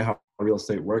kind of how real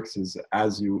estate works is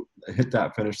as you hit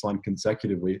that finish line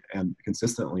consecutively and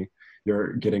consistently,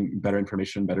 you're getting better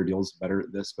information, better deals, better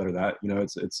this, better that.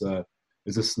 It's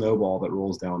a snowball that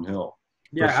rolls downhill.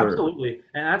 Yeah, sure. Absolutely.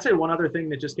 And I'd say one other thing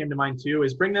that just came to mind too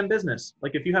is bring them business.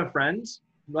 Like if you have friends,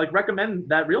 like recommend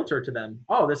that realtor to them.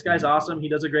 Oh, this guy's awesome. He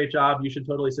does a great job. You should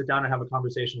totally sit down and have a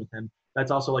conversation with him. That's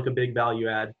also like a big value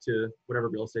add to whatever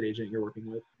real estate agent you're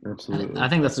working with. Absolutely. I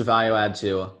think that's a value add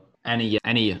to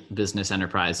any business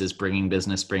enterprise is bringing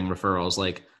business, bring referrals.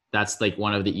 Like that's like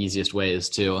one of the easiest ways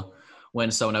to win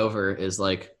someone over is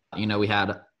like, we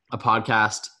had a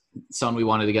podcast, someone we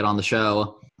wanted to get on the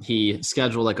show. He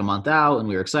scheduled like a month out and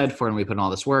we were excited for it and we put in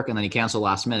all this work and then he canceled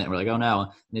last minute. We're like, oh no.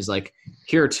 And he's like,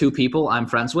 here are two people I'm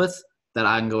friends with that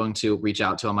I'm going to reach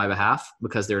out to on my behalf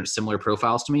because they're similar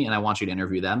profiles to me. And I want you to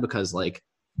interview them because like,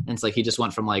 and it's like, he just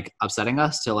went from like upsetting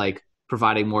us to like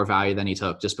providing more value than he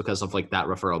took just because of like that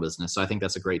referral business. So I think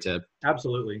that's a great tip.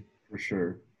 Absolutely. For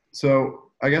sure.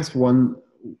 So I guess one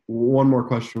more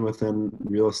question within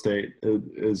real estate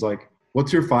is like,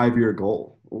 what's your 5-year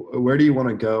goal? Where do you want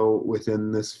to go within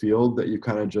this field that you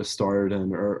kind of just started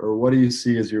in, or what do you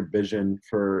see as your vision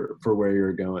for where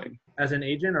you're going? As an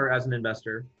agent or as an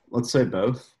investor? Let's say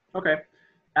both. Okay.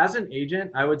 As an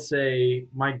agent, I would say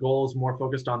my goal is more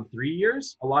focused on 3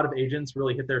 years. A lot of agents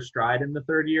really hit their stride in the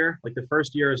third year. Like the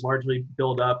first year is largely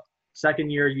build up.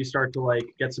 Second year, you start to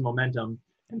like get some momentum.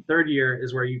 And third year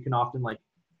is where you can often like,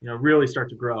 really start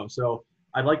to grow. So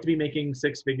I'd like to be making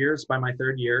 6 figures by my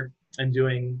third year and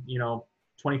doing,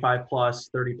 25 plus,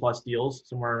 30 plus deals,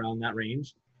 somewhere around that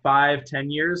range.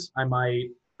 5-10 years, I might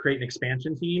create an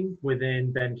expansion team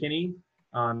within Ben Kinney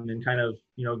and kind of,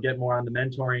 get more on the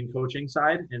mentoring coaching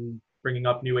side and bringing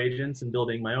up new agents and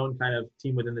building my own kind of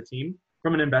team within the team.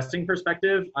 From an investing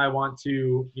perspective, I want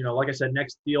to, like I said,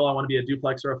 next deal, I want to be a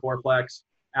duplex or a fourplex.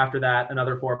 After that,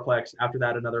 another fourplex. After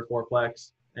that, another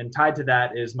fourplex. And tied to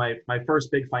that is my first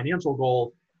big financial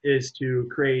goal is to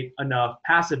create enough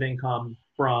passive income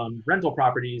from rental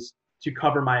properties to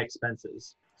cover my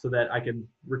expenses so that I can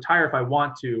retire if I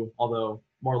want to, although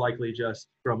more likely just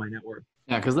grow my net worth.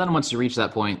 Yeah, because then once you reach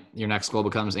that point, your next goal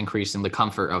becomes increasing the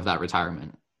comfort of that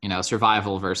retirement,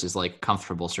 survival versus like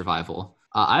comfortable survival.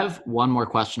 I have one more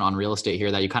question on real estate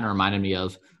here that you kind of reminded me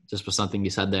of just with something you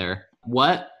said there.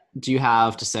 What do you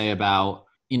have to say about,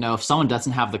 if someone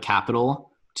doesn't have the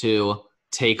capital to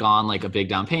take on like a big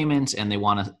down payment and they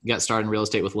want to get started in real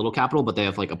estate with little capital, but they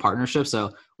have like a partnership. So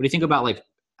what do you think about like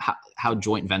how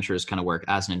joint ventures kind of work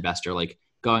as an investor, like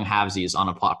going halvesies on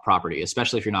a property,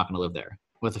 especially if you're not going to live there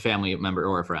with a family member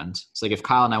or a friend? So like if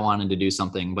Kyle and I wanted to do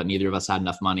something, but neither of us had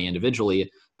enough money individually,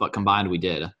 but combined we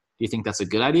did. Do you think that's a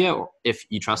good idea, or if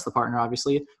you trust the partner,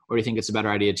 obviously, or do you think it's a better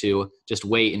idea to just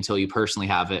wait until you personally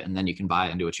have it and then you can buy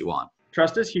it and do what you want?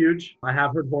 Trust is huge. I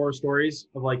have heard horror stories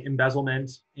of like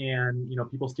embezzlement and,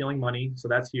 people stealing money. So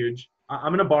that's huge.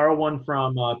 I'm going to borrow one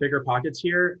from Bigger Pockets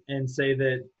here and say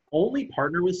that only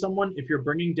partner with someone if you're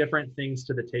bringing different things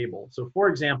to the table. So for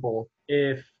example,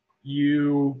 if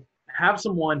you have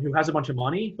someone who has a bunch of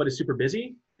money, but is super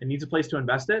busy and needs a place to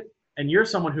invest it, and you're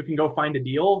someone who can go find a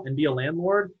deal and be a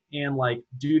landlord and like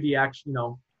do the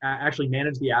actually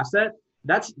manage the asset,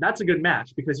 that's a good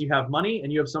match because you have money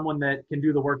and you have someone that can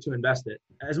do the work to invest it.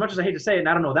 As much as I hate to say it, and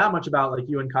I don't know that much about like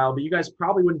you and Kyle, but you guys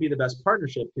probably wouldn't be the best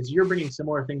partnership because you're bringing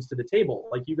similar things to the table.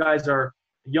 Like you guys are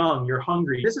young, you're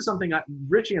hungry. This is something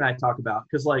Richie and I talk about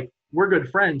because like we're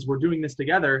good friends, we're doing this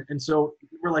together. And so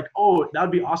we're like, oh, that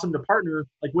would be awesome to partner.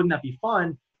 Like, wouldn't that be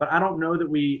fun? But I don't know that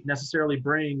we necessarily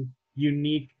bring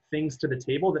unique things to the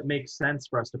table that make sense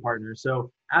for us to partner. So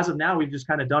as of now, we've just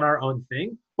kind of done our own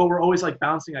thing, but we're always like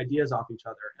bouncing ideas off each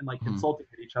other and like consulting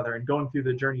with each other and going through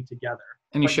the journey together.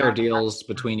 And you share deals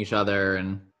between each other.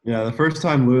 And yeah, the first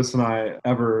time Lewis and I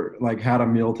ever like had a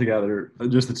meal together,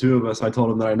 just the two of us, I told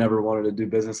him that I never wanted to do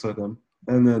business with him.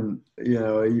 And then, you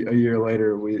know, a year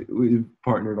later, we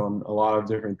partnered on a lot of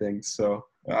different things. So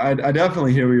I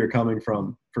definitely hear where you're coming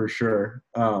from for sure.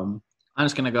 I'm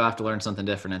just going to go have to learn something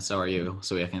different, and so are you,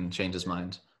 so we can change his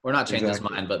mind. Or not change his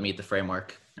mind, but meet the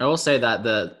framework. I will say that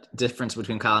the difference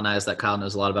between Kyle and I is that Kyle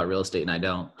knows a lot about real estate and I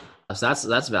don't. So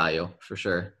that's value for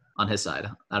sure on his side.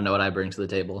 I don't know what I bring to the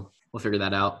table. We'll figure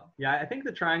that out. Yeah, I think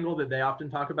the triangle that they often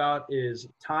talk about is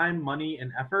time, money,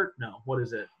 and effort. No, what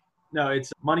is it? No,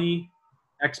 it's money,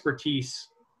 expertise,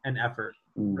 and effort,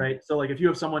 right? So like if you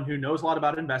have someone who knows a lot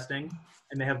about investing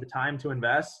and they have the time to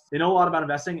invest, they know a lot about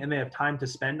investing and they have time to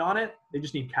spend on it, they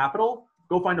just need capital,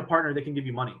 go find a partner that can give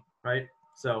you money, right?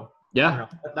 So yeah,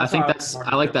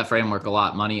 I like that framework a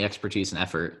lot. Money, expertise, and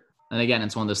effort. And again,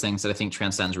 it's one of those things that I think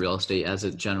transcends real estate as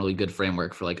a generally good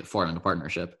framework for like forming a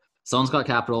partnership. Someone's got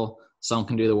capital, someone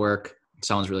can do the work,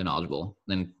 someone's really knowledgeable.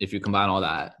 Then if you combine all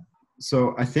that.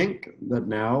 So I think that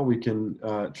now we can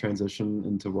transition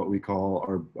into what we call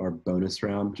our bonus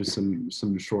round, just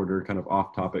some shorter kind of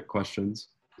off-topic questions.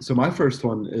 So my first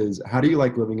one is, how do you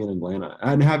like living in Atlanta?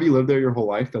 And have you lived there your whole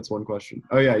life? That's one question.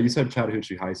 Oh yeah, you said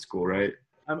Chattahoochee High School, right?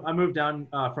 I moved down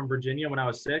from Virginia when I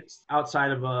was 6,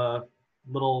 outside of a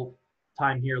little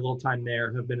time here, little time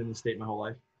there. I've been in the state my whole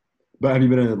life. But have you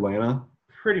been in Atlanta?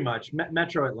 Pretty much.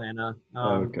 Metro Atlanta.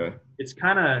 Okay. It's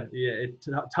kind of it's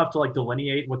tough to like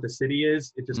delineate what the city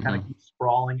is. It just kind of keeps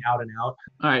sprawling out and out.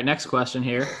 All right, next question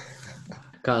here.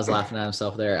 Kyle's laughing at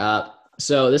himself there.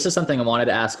 So this is something I wanted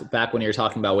to ask back when you were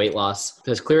talking about weight loss,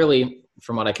 because clearly,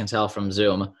 from what I can tell from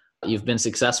Zoom, you've been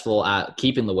successful at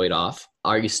keeping the weight off.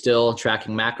 Are you still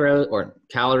tracking macro or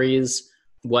calories?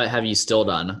 What have you still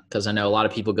done? Because I know a lot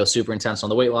of people go super intense on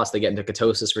the weight loss. They get into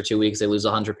ketosis for 2 weeks. They lose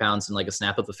 100 pounds in like a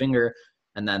snap of a finger,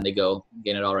 and then they go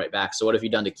gain it all right back. So what have you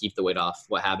done to keep the weight off?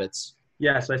 What habits?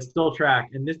 Yes, I still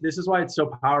track. And this is why it's so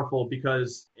powerful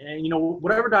because, and you know,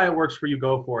 whatever diet works for you,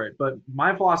 go for it. But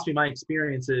my philosophy, my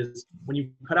experience is when you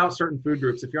cut out certain food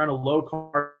groups, if you're on a low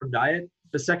carb diet,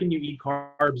 the second you eat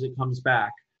carbs, it comes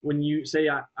back. When you say,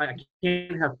 I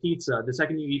can't have pizza, the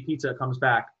second you eat pizza, it comes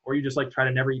back. Or you just like try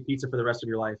to never eat pizza for the rest of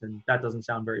your life. And that doesn't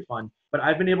sound very fun. But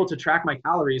I've been able to track my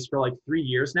calories for like 3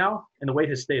 years now, and the weight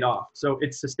has stayed off. So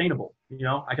it's sustainable. You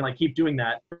know, I can like keep doing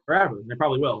that forever, and I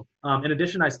probably will. In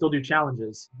addition, I still do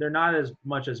challenges. They're not as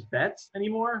much as bets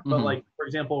anymore. But like, for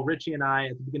example, Richie and I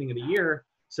at the beginning of the year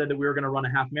said that we were going to run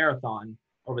a half marathon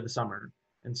over the summer.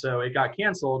 And so it got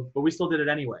canceled, but we still did it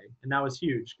anyway. And that was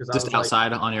huge. Because just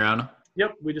outside on your own?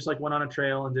 Yep. We just like went on a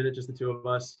trail and did it, just the two of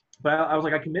us. But I was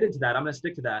like, I committed to that. I'm going to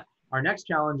stick to that. Our next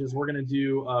challenge is we're going to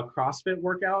do a CrossFit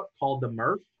workout called the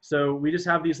Murph. So we just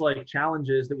have these like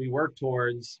challenges that we work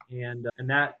towards. And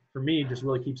that for me just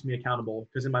really keeps me accountable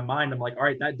because in my mind, I'm like, all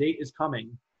right, that date is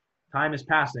coming. Time is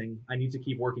passing. I need to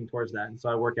keep working towards that. And so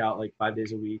I work out like 5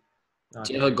 days a week.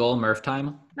 Do you have a goal Murph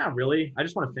time? Not really. I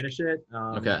just want to finish it.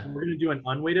 Okay. We're going to do an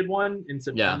unweighted one in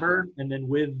September and then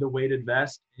with the weighted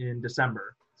vest in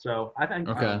December. So I think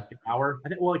an hour. I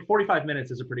think like 45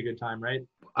 minutes is a pretty good time, right?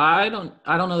 I don't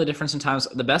know the difference in times.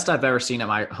 The best I've ever seen at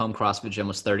my home CrossFit gym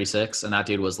was 36, and that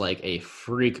dude was like a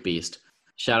freak beast.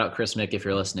 Shout out Chris Mick if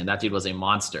you're listening. That dude was a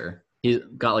monster. He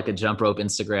got like a jump rope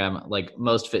Instagram, like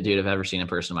most fit dude I've ever seen in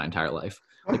person in my entire life.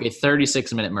 Like a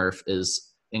 36-minute Murph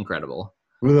is incredible.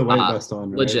 With a weight vest on,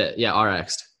 right? Legit, yeah,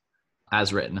 RX'd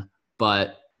as written.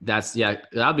 But that'd be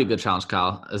a good challenge,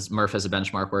 Kyle, as Murph as a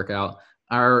benchmark workout.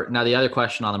 Now the other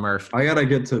question on the Murph. I gotta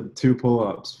get to 2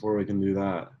 pull-ups before we can do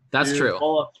that. That's true.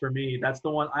 Pull-ups for me. That's the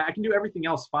one. I can do everything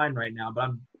else fine right now, but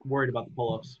I'm worried about the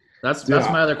pull-ups. That's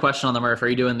my other question on the Murph. Are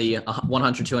you doing the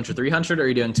 100, 200, 300, or are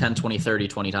you doing 10, 20, 30,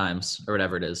 20 times, or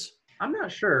whatever it is? I'm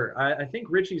not sure. I think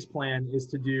Richie's plan is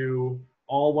to do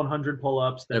all 100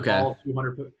 pull-ups, then all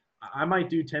 200. I might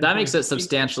do 10. That makes it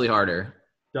substantially harder.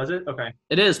 Does it? Okay.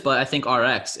 It is, but I think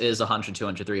RX is 100,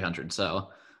 200, 300. So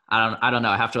I don't know.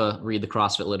 I have to read the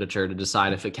CrossFit literature to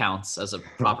decide if it counts as a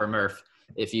proper Murph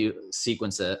if you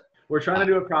sequence it. We're trying to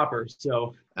do it proper.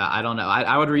 So I don't know.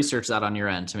 I would research that on your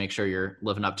end to make sure you're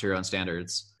living up to your own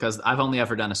standards, because I've only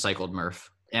ever done a cycled Murph,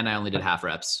 and I only did half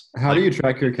reps. How do you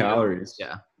track your calories?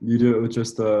 Yeah. You do it with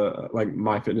just like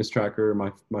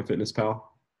MyFitnessTracker, MyFitnessPal?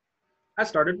 I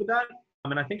started with that.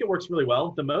 And I think it works really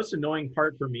well. The most annoying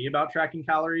part for me about tracking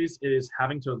calories is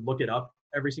having to look it up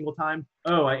every single time.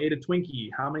 Oh, I ate a Twinkie.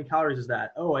 How many calories is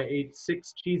that? Oh, I ate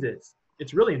 6 Cheez-Its.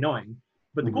 It's really annoying.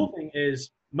 But the cool thing is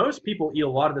most people eat a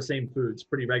lot of the same foods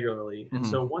pretty regularly. And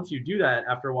so once you do that,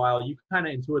 after a while, you kind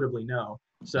of intuitively know.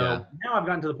 So now I've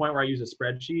gotten to the point where I use a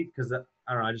spreadsheet because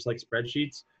I don't know, I just like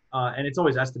spreadsheets. And it's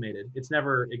always estimated. It's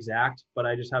never exact, but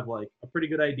I just have like a pretty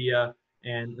good idea.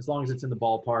 And as long as it's in the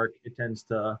ballpark, it tends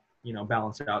to,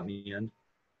 balance it out in the end.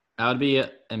 I would be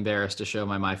embarrassed to show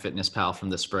my MyFitnessPal from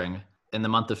the spring. In the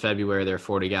month of February, there are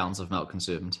 40 gallons of milk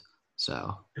consumed.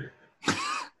 So.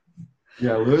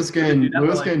 Yeah, Lewis gained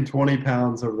 20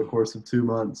 pounds over the course of 2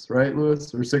 months, right,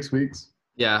 Lewis? Or 6 weeks?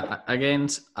 Yeah, I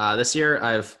gained this year.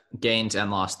 I've gained and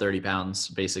lost 30 pounds,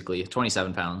 basically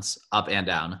 27 pounds up and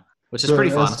down, which is pretty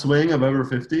fun. A swing of over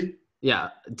 50? Yeah,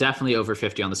 definitely over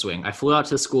 50 on the swing. I flew out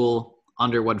to school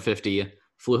under 150,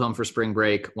 flew home for spring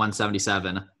break,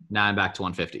 177. Now I'm back to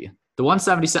 150. The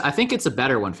 177, I think it's a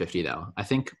better 150 though. I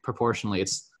think proportionally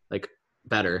it's like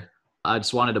better. I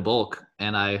just wanted to bulk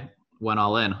and I went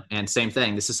all in. And same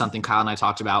thing. This is something Kyle and I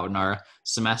talked about in our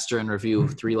semester in review,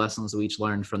 3 lessons we each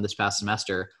learned from this past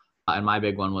semester. And my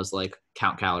big one was like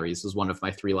count calories was one of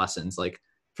my 3 lessons. Like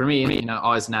for me,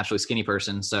 always a naturally skinny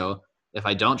person. So if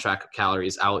I don't track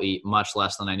calories, I'll eat much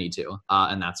less than I need to.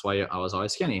 And that's why I was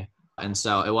always skinny. And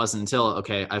so it wasn't until,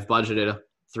 okay, I've budgeted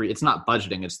 3. It's not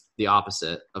budgeting. It's the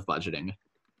opposite of budgeting.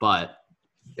 But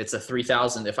it's a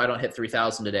 3,000. If I don't hit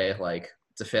 3,000 today, like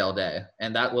it's a fail day.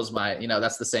 And that was my,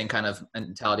 that's the same kind of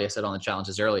mentality I said on the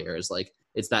challenges earlier, is like,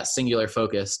 it's that singular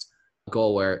focused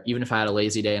goal where even if I had a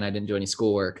lazy day and I didn't do any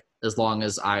schoolwork, as long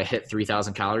as I hit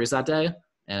 3,000 calories that day,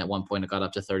 and at one point it got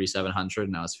up to 3,700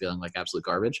 and I was feeling like absolute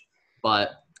garbage.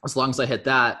 But as long as I hit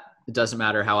that, it doesn't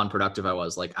matter how unproductive I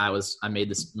was. Like I made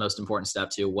this most important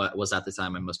step to what was at the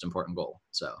time my most important goal.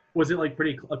 So was it like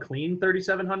a clean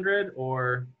 3,700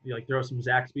 or you like throw some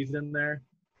Zaxby's in there?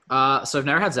 So I've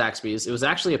never had Zaxby's. It was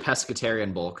actually a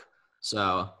pescatarian bulk.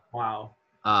 So wow.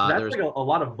 That's like a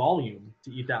lot of volume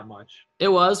to eat that much. It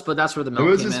was, but that's where the milk came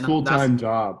in. It was his full-time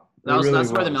job.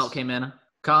 That's where the milk came in.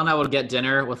 Kyle and I would get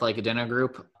dinner with like a dinner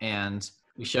group, and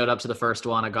we showed up to the first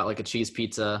one. I got like a cheese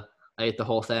pizza. I ate the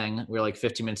whole thing. We were like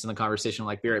 15 minutes in the conversation,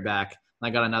 like, be right back. And I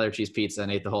got another cheese pizza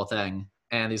and ate the whole thing.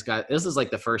 And these guys, this is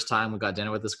like the first time we got dinner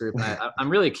with this group. And I'm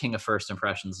really a king of first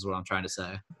impressions is what I'm trying to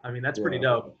say. I mean, that's pretty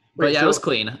dope. But yeah, it was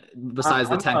clean. Besides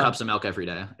the 10 cups of milk every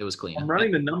day, it was clean. I'm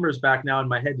running the numbers back now in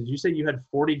my head. Did you say you had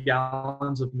 40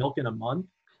 gallons of milk in a month?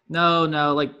 No.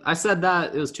 Like I said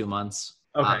that, it was 2 months.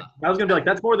 Okay. I was going to be like,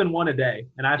 that's more than one a day.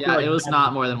 And I feel like it was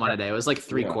not more than one a day. It was like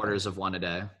 3/4 of one a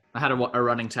day. I had a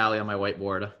running tally on my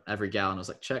whiteboard every gallon. I was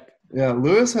like, check. Yeah,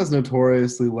 Lewis has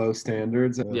notoriously low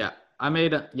standards. Yeah. I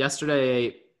made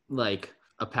yesterday like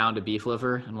a pound of beef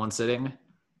liver in one sitting,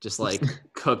 just like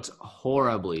cooked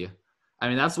horribly. I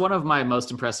mean, that's one of my most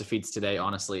impressive feats today,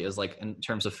 honestly, is like in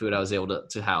terms of food I was able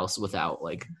to house without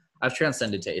like, I've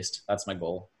transcended taste. That's my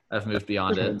goal. I've moved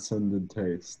beyond it. Transcended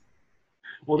taste.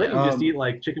 Well, then you just eat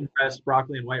like chicken breast,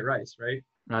 broccoli, and white rice, right?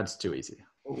 That's too easy.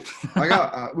 We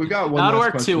got one that last would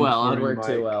work question too well. for That would you, work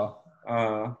too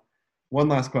well. One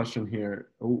last question here.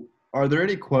 Are there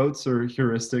any quotes or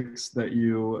heuristics that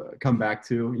you come back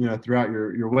to, throughout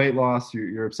your weight loss,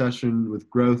 your obsession with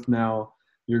growth now,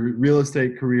 your real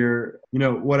estate career,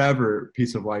 whatever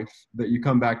piece of life that you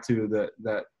come back to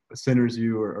that centers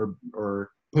you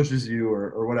or pushes you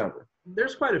or whatever?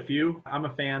 There's quite a few. I'm a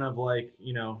fan of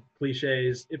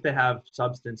cliches if they have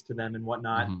substance to them and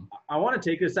whatnot. Mm-hmm. I want to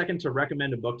take a second to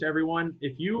recommend a book to everyone.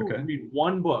 If you read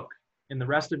one book in the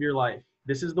rest of your life,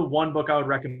 this is the one book I would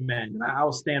recommend, and I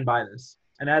will stand by this.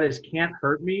 And that is Can't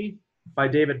Hurt Me by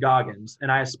David Goggins.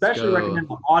 And I especially recommend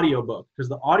the audiobook because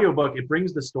the audiobook, it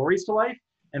brings the stories to life,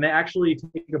 and they actually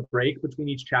take a break between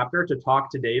each chapter to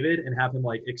talk to David and have him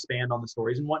like expand on the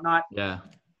stories and whatnot. Yeah.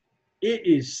 It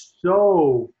is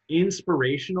so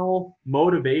inspirational,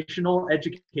 motivational,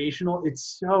 educational.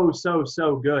 It's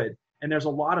so good. And there's a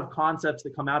lot of concepts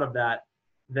that come out of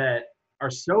that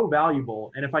are so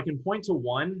valuable. And if I can point to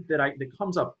one that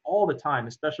comes up all the time,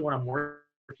 especially when I'm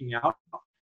working out,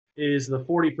 is the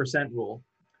 40% rule.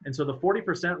 And so the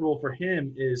 40% rule for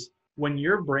him is when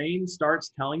your brain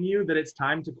starts telling you that it's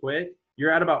time to quit,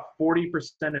 you're at about 40%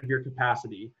 of your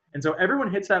capacity. And so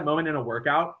everyone hits that moment in a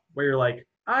workout where you're like,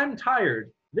 I'm tired.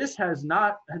 This has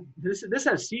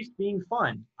ceased being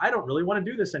fun. I don't really want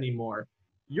to do this anymore.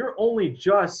 you're only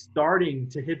just starting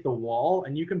to hit the wall,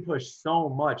 and you can push so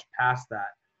much past that.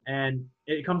 And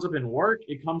it comes up in work,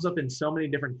 it comes up in so many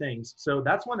different things. So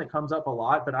that's one that comes up a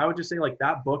lot. But I would just say like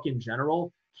that book in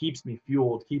general keeps me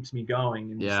fueled, keeps me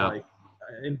going, and just like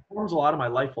informs a lot of my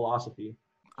life philosophy.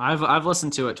 I've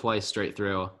listened to it twice straight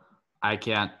through. I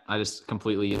just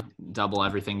completely double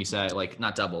everything you say. Like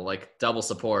not double, like double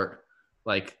support,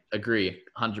 like agree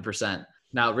 100%.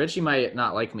 Now, Richie might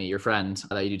not like me, your friend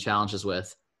that you do challenges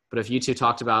with, but if you two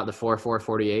talked about the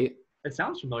 4-4-48. It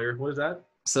sounds familiar. What is that?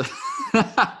 So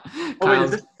wait,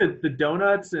 is this the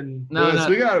donuts and Lewis,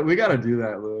 no. we gotta do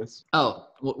that, Lewis. Oh,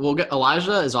 we'll get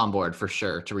Elijah is on board for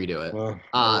sure to redo it.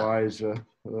 Elijah.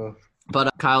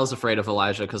 But Kyle's afraid of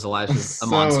Elijah because Elijah's a So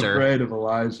monster. afraid of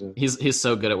Elijah. He's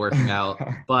so good at working out,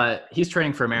 but he's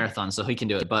training for a marathon, so he can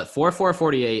do it. But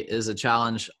 4-4-48 is a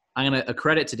challenge. I'm gonna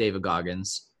accredit to David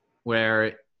Goggins,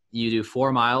 where you do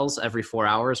 4 miles every 4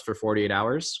 hours for 48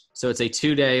 hours. So it's a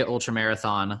 2-day ultra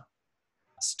marathon.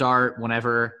 Start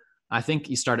whenever, I think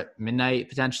you start at midnight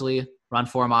potentially, run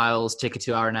 4 miles, take a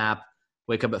 2-hour nap,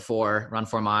 wake up at 4, run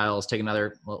 4 miles, take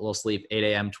another little sleep, 8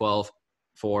 a.m., 12,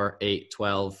 4, 8,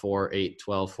 12, 4, 8,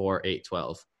 12, 4, 8,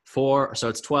 12. 4, so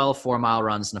it's 12 4-mile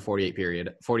runs in a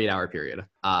 48-hour period.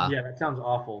 Yeah, that sounds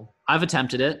awful. I've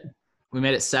attempted it. We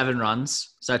made it 7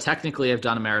 runs. So technically I've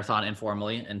done a marathon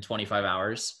informally in 25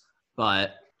 hours,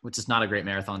 which is not a great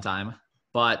marathon time.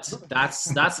 But that's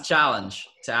a challenge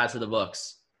to add to the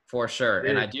books for sure.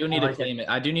 And I do need to claim it.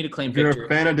 I do need to claim victory. If you're a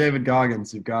fan of David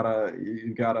Goggins, you've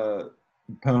gotta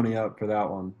pony up for that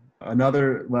one.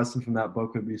 Another lesson from that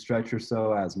book would be stretch your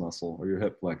psoas muscle or your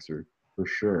hip flexor for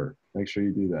sure. Make sure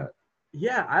you do that.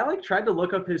 Yeah, I tried to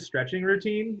look up his stretching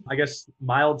routine. I guess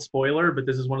mild spoiler, but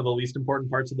this is one of the least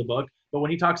important parts of the book. But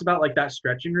when he talks about like that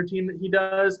stretching routine that he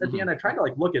does at the end, I tried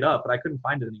to look it up, but I couldn't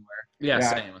find it anywhere. Yeah,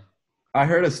 same. I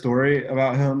heard a story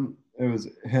about him. It was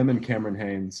him and Cameron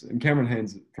Haynes. And Cameron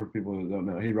Haynes, for people who don't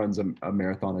know, he runs a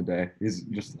marathon a day. He's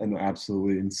just an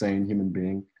absolutely insane human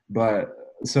being. But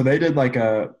so they did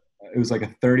it was like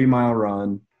a 30-mile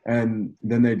run. And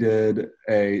then they did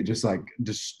just like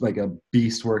a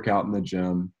beast workout in the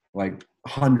gym, like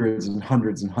hundreds and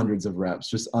hundreds and hundreds of reps,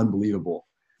 just unbelievable.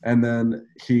 And then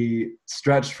he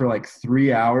stretched for like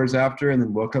 3 hours after, and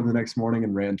then woke up the next morning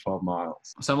and ran 12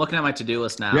 miles. So I'm looking at my to-do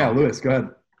list now. Yeah, Lewis, go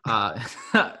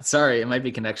ahead. Sorry, it might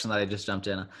be connection that I just jumped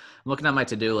in. I'm looking at my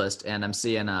to-do list, and I'm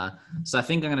seeing so I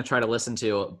think I'm going to try to listen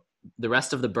to the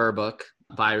rest of the Burr book,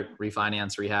 Buy,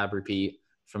 Refinance, Rehab, Repeat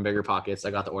from Bigger Pockets. I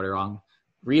got the order wrong.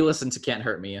 Re-listen to Can't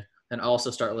Hurt Me, and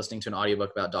also start listening to an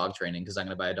audiobook about dog training because I'm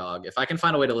going to buy a dog. If I can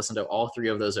find a way to listen to all 3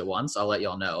 of those at once, I'll let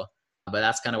y'all know. But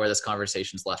that's kind of where this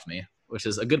conversation's left me, which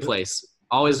is a good place.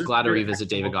 Always glad to revisit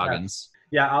David Goggins.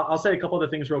 Yeah, I'll say a couple other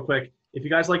things real quick. If you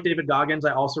guys like David Goggins,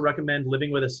 I also recommend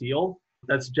Living with a Seal.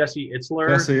 That's Jesse Itzler.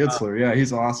 Jesse Itzler, yeah,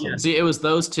 he's awesome. Yeah. See, it was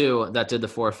those two that did the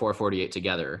 4-4-48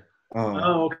 together.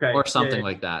 Oh, okay. Or something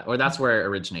like that. Or that's where it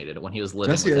originated, when he was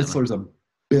living Jesse with Itzler's a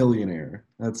billionaire.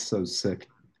 That's so sick.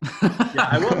 Yeah,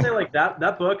 I will say like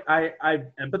that book, I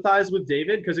empathize with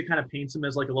David because it kind of paints him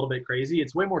as like a little bit crazy.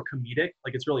 It's way more comedic,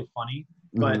 like it's really funny,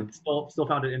 but still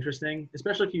found it interesting,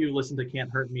 especially if you listen to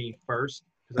Can't Hurt Me first.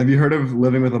 Have you heard of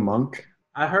Living with a Monk?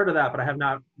 I heard of that, but I have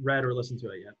not read or listened to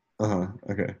it yet.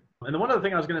 Okay. And the one other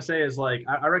thing I was going to say is like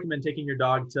I recommend taking your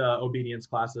dog to obedience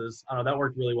classes. I don't know, that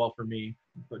worked really well for me,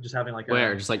 but just having like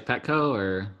just like Petco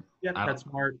or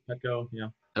PetSmart, Petco, yeah.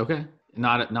 Okay.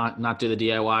 Not do the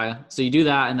DIY. So you do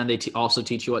that, and then they also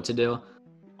teach you what to do?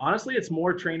 Honestly, it's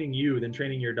more training you than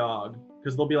training your dog,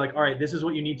 because they'll be like, all right, this is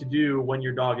what you need to do when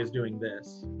your dog is doing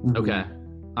this. Okay.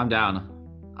 I'm down.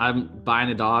 I'm buying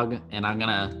a dog,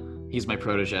 and he's my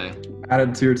protege. Add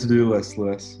it to your to-do list,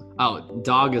 Liz. Oh,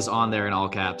 dog is on there in all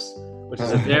caps, which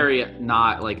is a very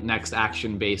not like next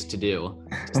action based to do.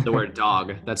 It's the word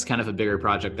dog. That's kind of a bigger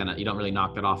project than you don't really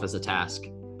knock that off as a task.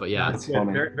 But yeah, it's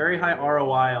very, very high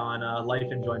ROI on life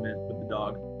enjoyment with the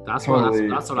dog. That's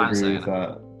what I'm saying.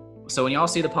 So when y'all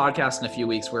see the podcast in a few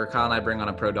weeks where Kyle and I bring on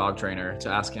a pro dog trainer to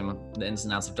ask him the ins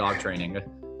and outs of dog training,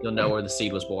 you'll know where the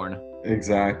seed was born.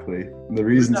 Exactly. The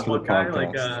reasons for the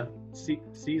podcast.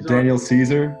 Caesar? Daniel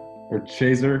Caesar or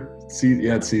Chaser?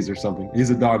 It's Caesar something.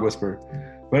 He's a dog whisperer.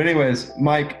 But anyways,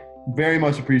 Mike, very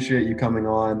much appreciate you coming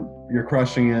on. You're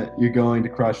crushing it. You're going to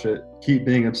crush it. Keep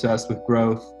being obsessed with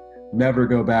growth. Never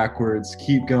go backwards.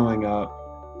 Keep going up.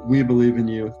 We believe in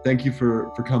you. Thank you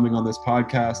for coming on this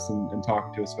podcast and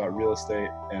talking to us about real estate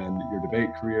and your debate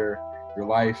career, your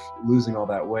life, losing all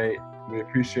that weight. We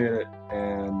appreciate it,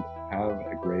 and have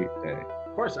a great day.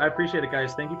 Of course, I appreciate it,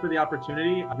 guys. Thank you for the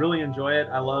opportunity. I really enjoy it.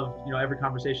 I love, every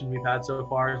conversation we've had so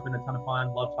far has been a ton of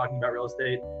fun. Love talking about real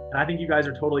estate. And I think you guys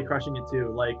are totally crushing it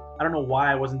too. Like, I don't know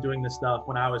why I wasn't doing this stuff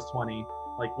when I was 20.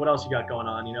 Like, what else you got going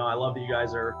on? I love that you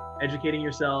guys are educating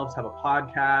yourselves, have a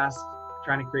podcast,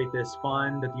 trying to create this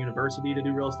fund at the university to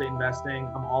do real estate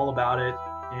investing. I'm all about it.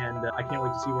 And I can't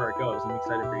wait to see where it goes. I'm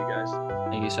excited for you guys.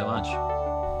 Thank you so much.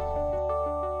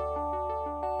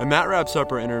 And that wraps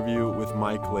up our interview with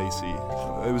Mike Lacy.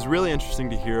 It was really interesting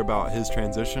to hear about his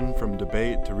transition from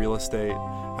debate to real estate,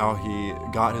 how he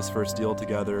got his first deal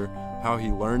together, how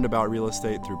he learned about real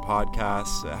estate through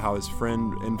podcasts, how his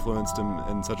friend influenced him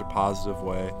in such a positive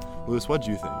way. Lewis, what do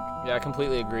you think? Yeah, I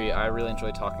completely agree. I really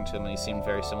enjoyed talking to him, and he seemed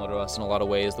very similar to us in a lot of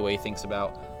ways, the way he thinks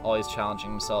about always challenging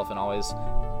himself and always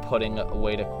putting a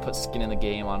way to put skin in the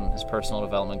game on his personal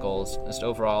development goals. Just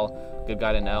overall, good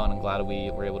guy to know, and I'm glad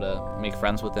we were able to make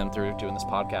friends with him through doing this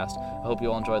podcast. I hope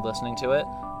you all enjoyed listening to it.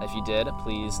 If you did,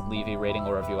 please leave a rating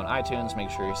or review on iTunes.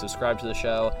 Make sure you subscribe to the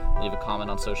show. Leave a comment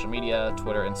on social media,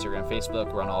 Twitter, Instagram,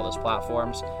 Facebook. We're on all those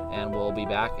platforms. And we'll be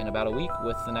back in about a week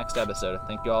with the next episode.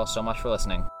 Thank you all so much for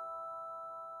listening.